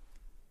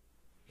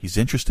 He's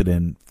interested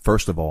in,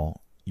 first of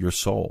all, your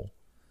soul,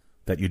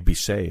 that you'd be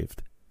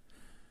saved.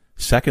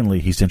 Secondly,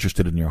 he's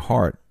interested in your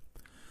heart,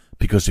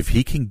 because if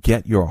he can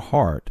get your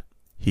heart,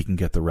 he can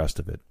get the rest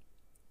of it.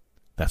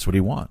 That's what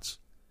he wants.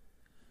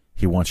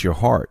 He wants your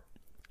heart.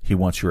 He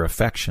wants your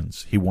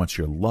affections. He wants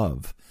your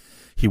love.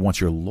 He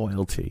wants your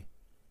loyalty.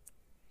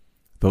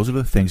 Those are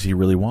the things he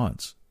really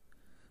wants.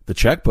 The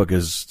checkbook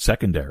is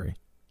secondary.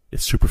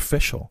 It's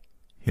superficial,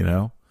 you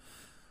know.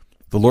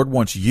 The Lord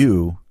wants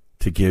you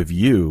to give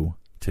you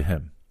to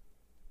him.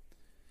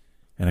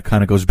 And it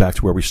kind of goes back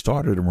to where we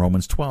started in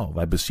Romans 12.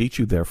 I beseech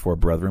you, therefore,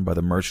 brethren, by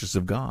the mercies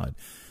of God,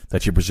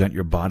 that you present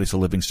your bodies a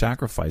living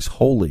sacrifice,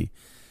 holy,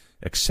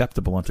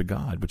 acceptable unto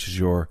God, which is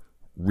your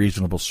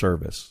reasonable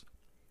service.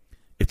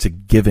 It's a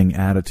giving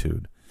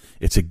attitude.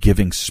 It's a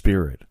giving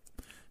spirit.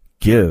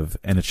 Give,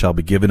 and it shall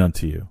be given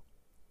unto you.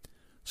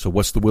 So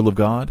what's the will of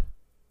God?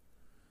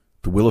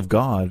 The will of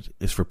God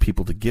is for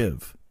people to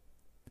give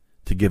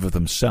of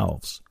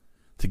themselves,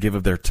 to give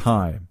of their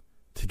time,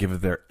 to give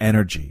of their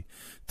energy,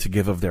 to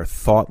give of their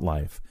thought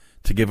life,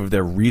 to give of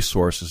their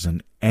resources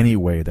in any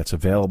way that's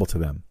available to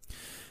them.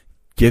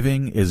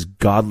 Giving is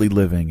godly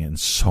living in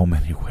so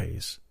many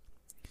ways.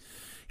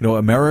 You know,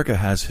 America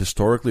has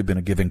historically been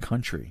a giving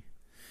country.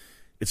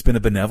 It's been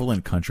a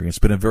benevolent country. It's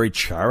been a very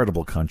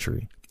charitable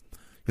country.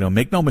 You know,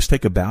 make no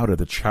mistake about it,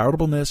 the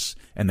charitableness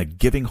and the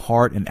giving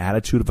heart and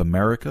attitude of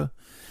America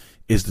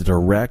is the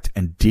direct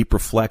and deep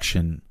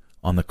reflection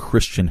on the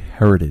Christian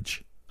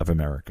heritage of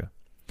America.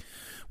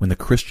 When the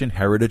Christian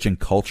heritage and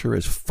culture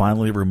is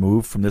finally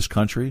removed from this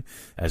country,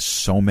 as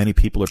so many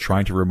people are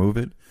trying to remove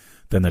it,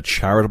 then the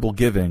charitable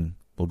giving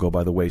will go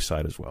by the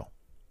wayside as well.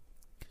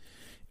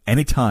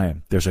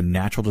 Anytime there's a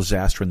natural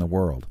disaster in the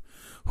world,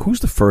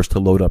 who's the first to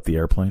load up the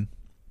airplane?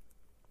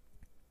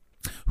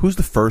 Who's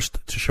the first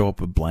to show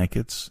up with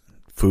blankets,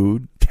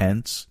 food,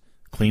 tents,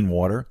 clean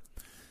water?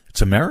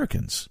 It's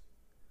Americans.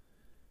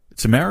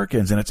 It's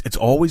Americans, and it's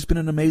always been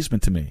an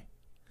amazement to me.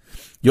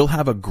 You'll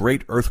have a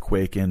great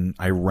earthquake in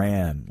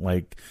Iran,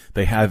 like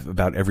they have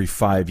about every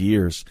 5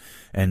 years,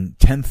 and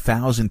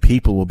 10,000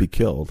 people will be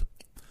killed.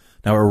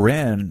 Now,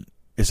 Iran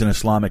is an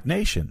Islamic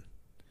nation,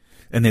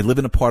 and they live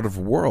in a part of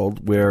the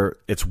world where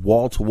it's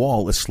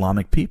wall-to-wall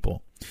Islamic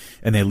people.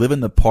 And they live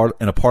in a part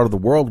of the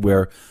world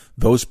where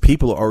those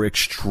people are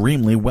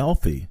extremely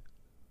wealthy,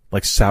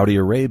 like Saudi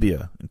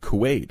Arabia and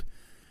Kuwait.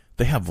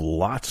 They have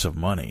lots of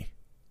money.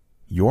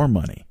 Your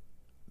money.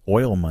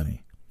 Oil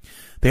money.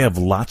 They have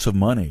lots of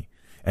money.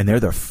 And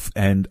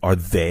are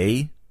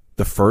they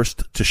the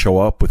first to show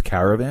up with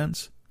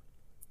caravans?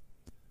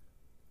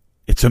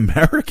 It's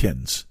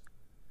Americans.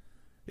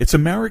 It's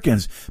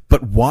Americans.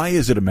 But why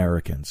is it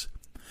Americans?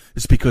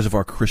 It's because of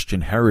our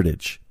Christian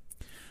heritage.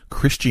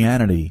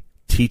 Christianity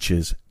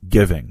teaches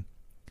giving.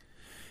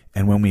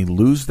 And when we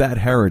lose that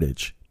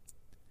heritage,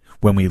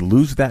 when we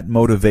lose that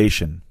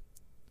motivation,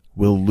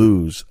 we'll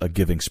lose a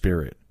giving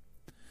spirit.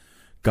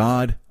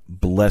 God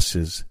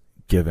blesses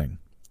giving.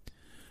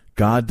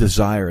 God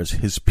desires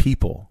his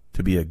people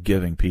to be a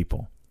giving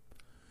people.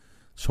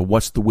 So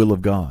what's the will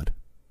of God?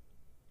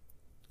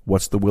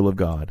 What's the will of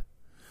God?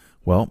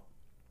 Well,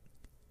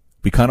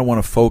 we kind of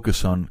want to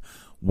focus on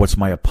what's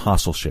my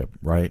apostleship,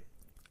 right?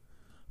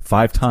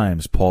 5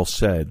 times Paul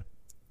said,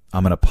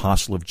 I'm an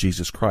apostle of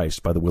Jesus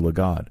Christ by the will of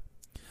God.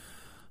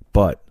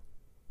 But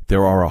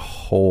there are a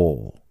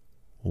whole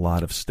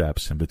lot of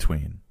steps in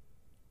between.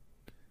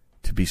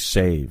 To be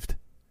saved,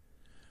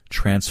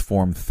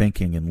 transform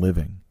thinking and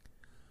living,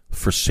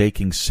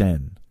 forsaking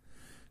sin,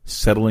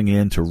 settling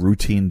into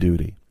routine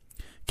duty,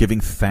 giving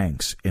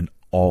thanks in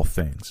all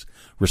things,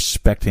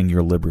 respecting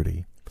your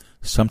liberty,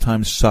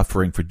 sometimes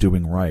suffering for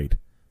doing right,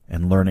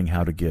 and learning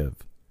how to give.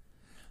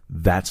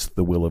 That's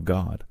the will of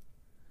God.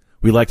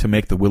 We like to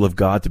make the will of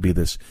God to be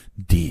this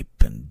deep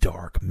and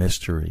dark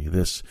mystery,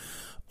 this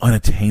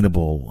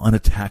unattainable,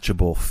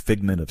 unattachable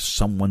figment of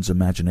someone's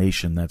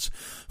imagination that's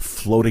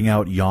floating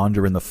out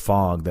yonder in the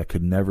fog that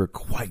could never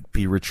quite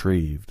be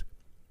retrieved.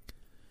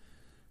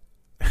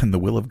 And the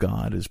will of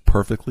God is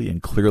perfectly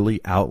and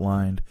clearly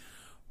outlined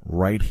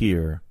right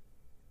here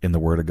in the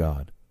Word of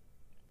God.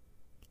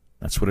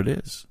 That's what it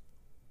is.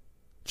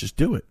 Just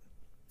do it.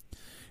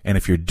 And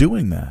if you're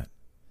doing that,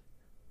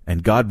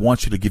 and God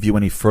wants you to give you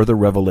any further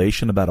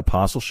revelation about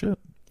apostleship,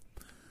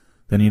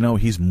 then you know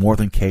he's more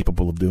than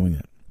capable of doing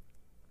it.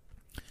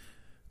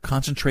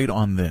 Concentrate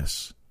on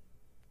this.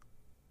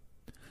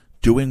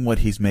 Doing what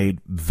he's made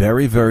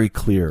very, very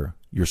clear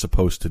you're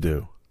supposed to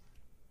do.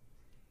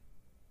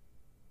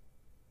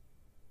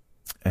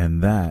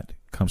 And that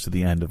comes to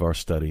the end of our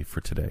study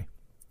for today.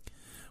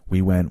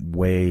 We went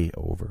way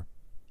over.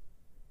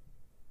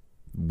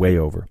 Way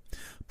over.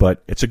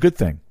 But it's a good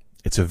thing.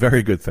 It's a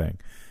very good thing.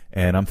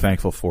 And I'm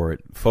thankful for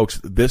it. Folks,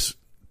 this,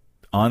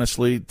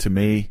 honestly, to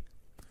me,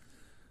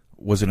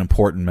 was an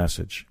important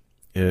message.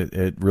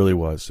 It really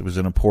was. It was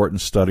an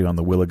important study on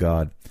the will of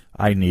God.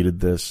 I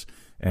needed this.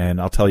 And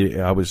I'll tell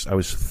you, I was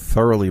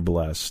thoroughly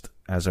blessed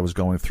as I was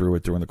going through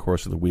it during the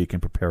course of the week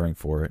and preparing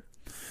for it.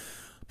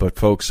 But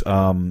folks,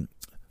 I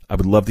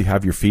would love to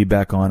have your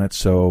feedback on it.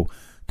 So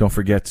don't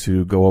forget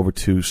to go over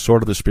to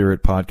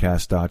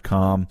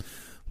swordofthespiritpodcast.com,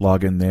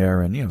 log in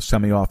there, and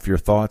send me off your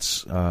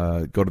thoughts.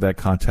 Go to that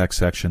contact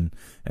section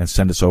and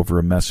send us over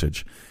a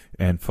message.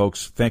 And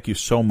folks, thank you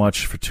so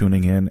much for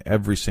tuning in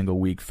every single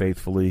week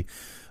faithfully.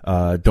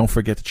 Don't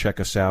forget to check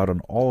us out on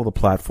all the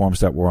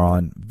platforms that we're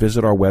on.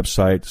 Visit our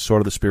website,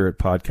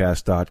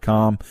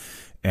 swordofthespiritpodcast.com,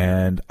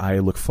 and I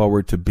look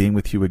forward to being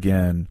with you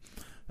again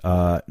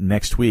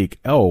next week.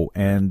 Oh,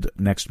 and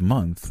next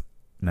month,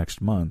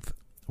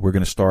 we're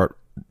going to start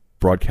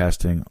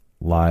broadcasting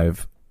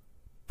live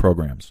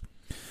programs.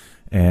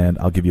 And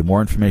I'll give you more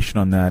information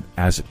on that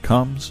as it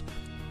comes.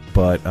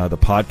 But the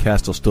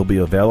podcast will still be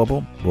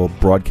available. We'll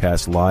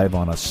broadcast live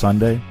on a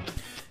Sunday,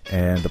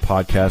 and the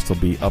podcast will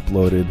be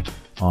uploaded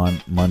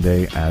on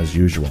Monday as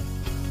usual.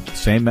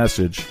 Same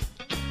message,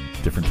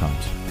 different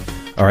times.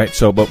 All right,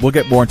 but we'll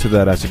get more into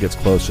that as it gets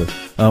closer.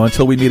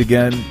 Until we meet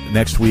again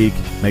next week,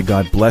 may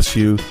God bless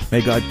you, may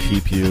God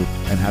keep you,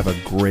 and have a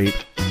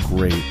great,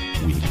 great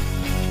week.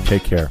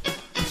 Take care.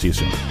 See you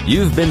soon.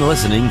 You've been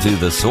listening to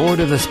the Sword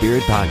of the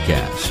Spirit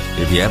podcast.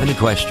 If you have any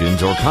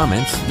questions or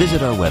comments,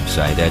 visit our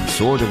website at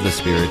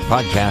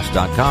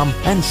swordofthespiritpodcast.com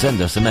and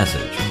send us a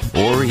message.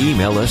 Or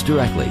email us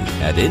directly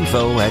at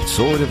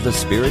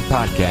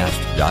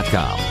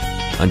info@swordofthespiritpodcast.com.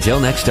 Until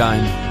next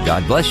time,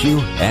 God bless you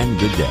and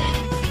good day.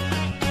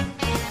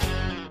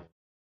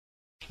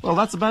 Well,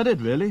 that's about it,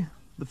 really.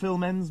 The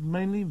film ends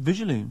mainly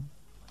visually.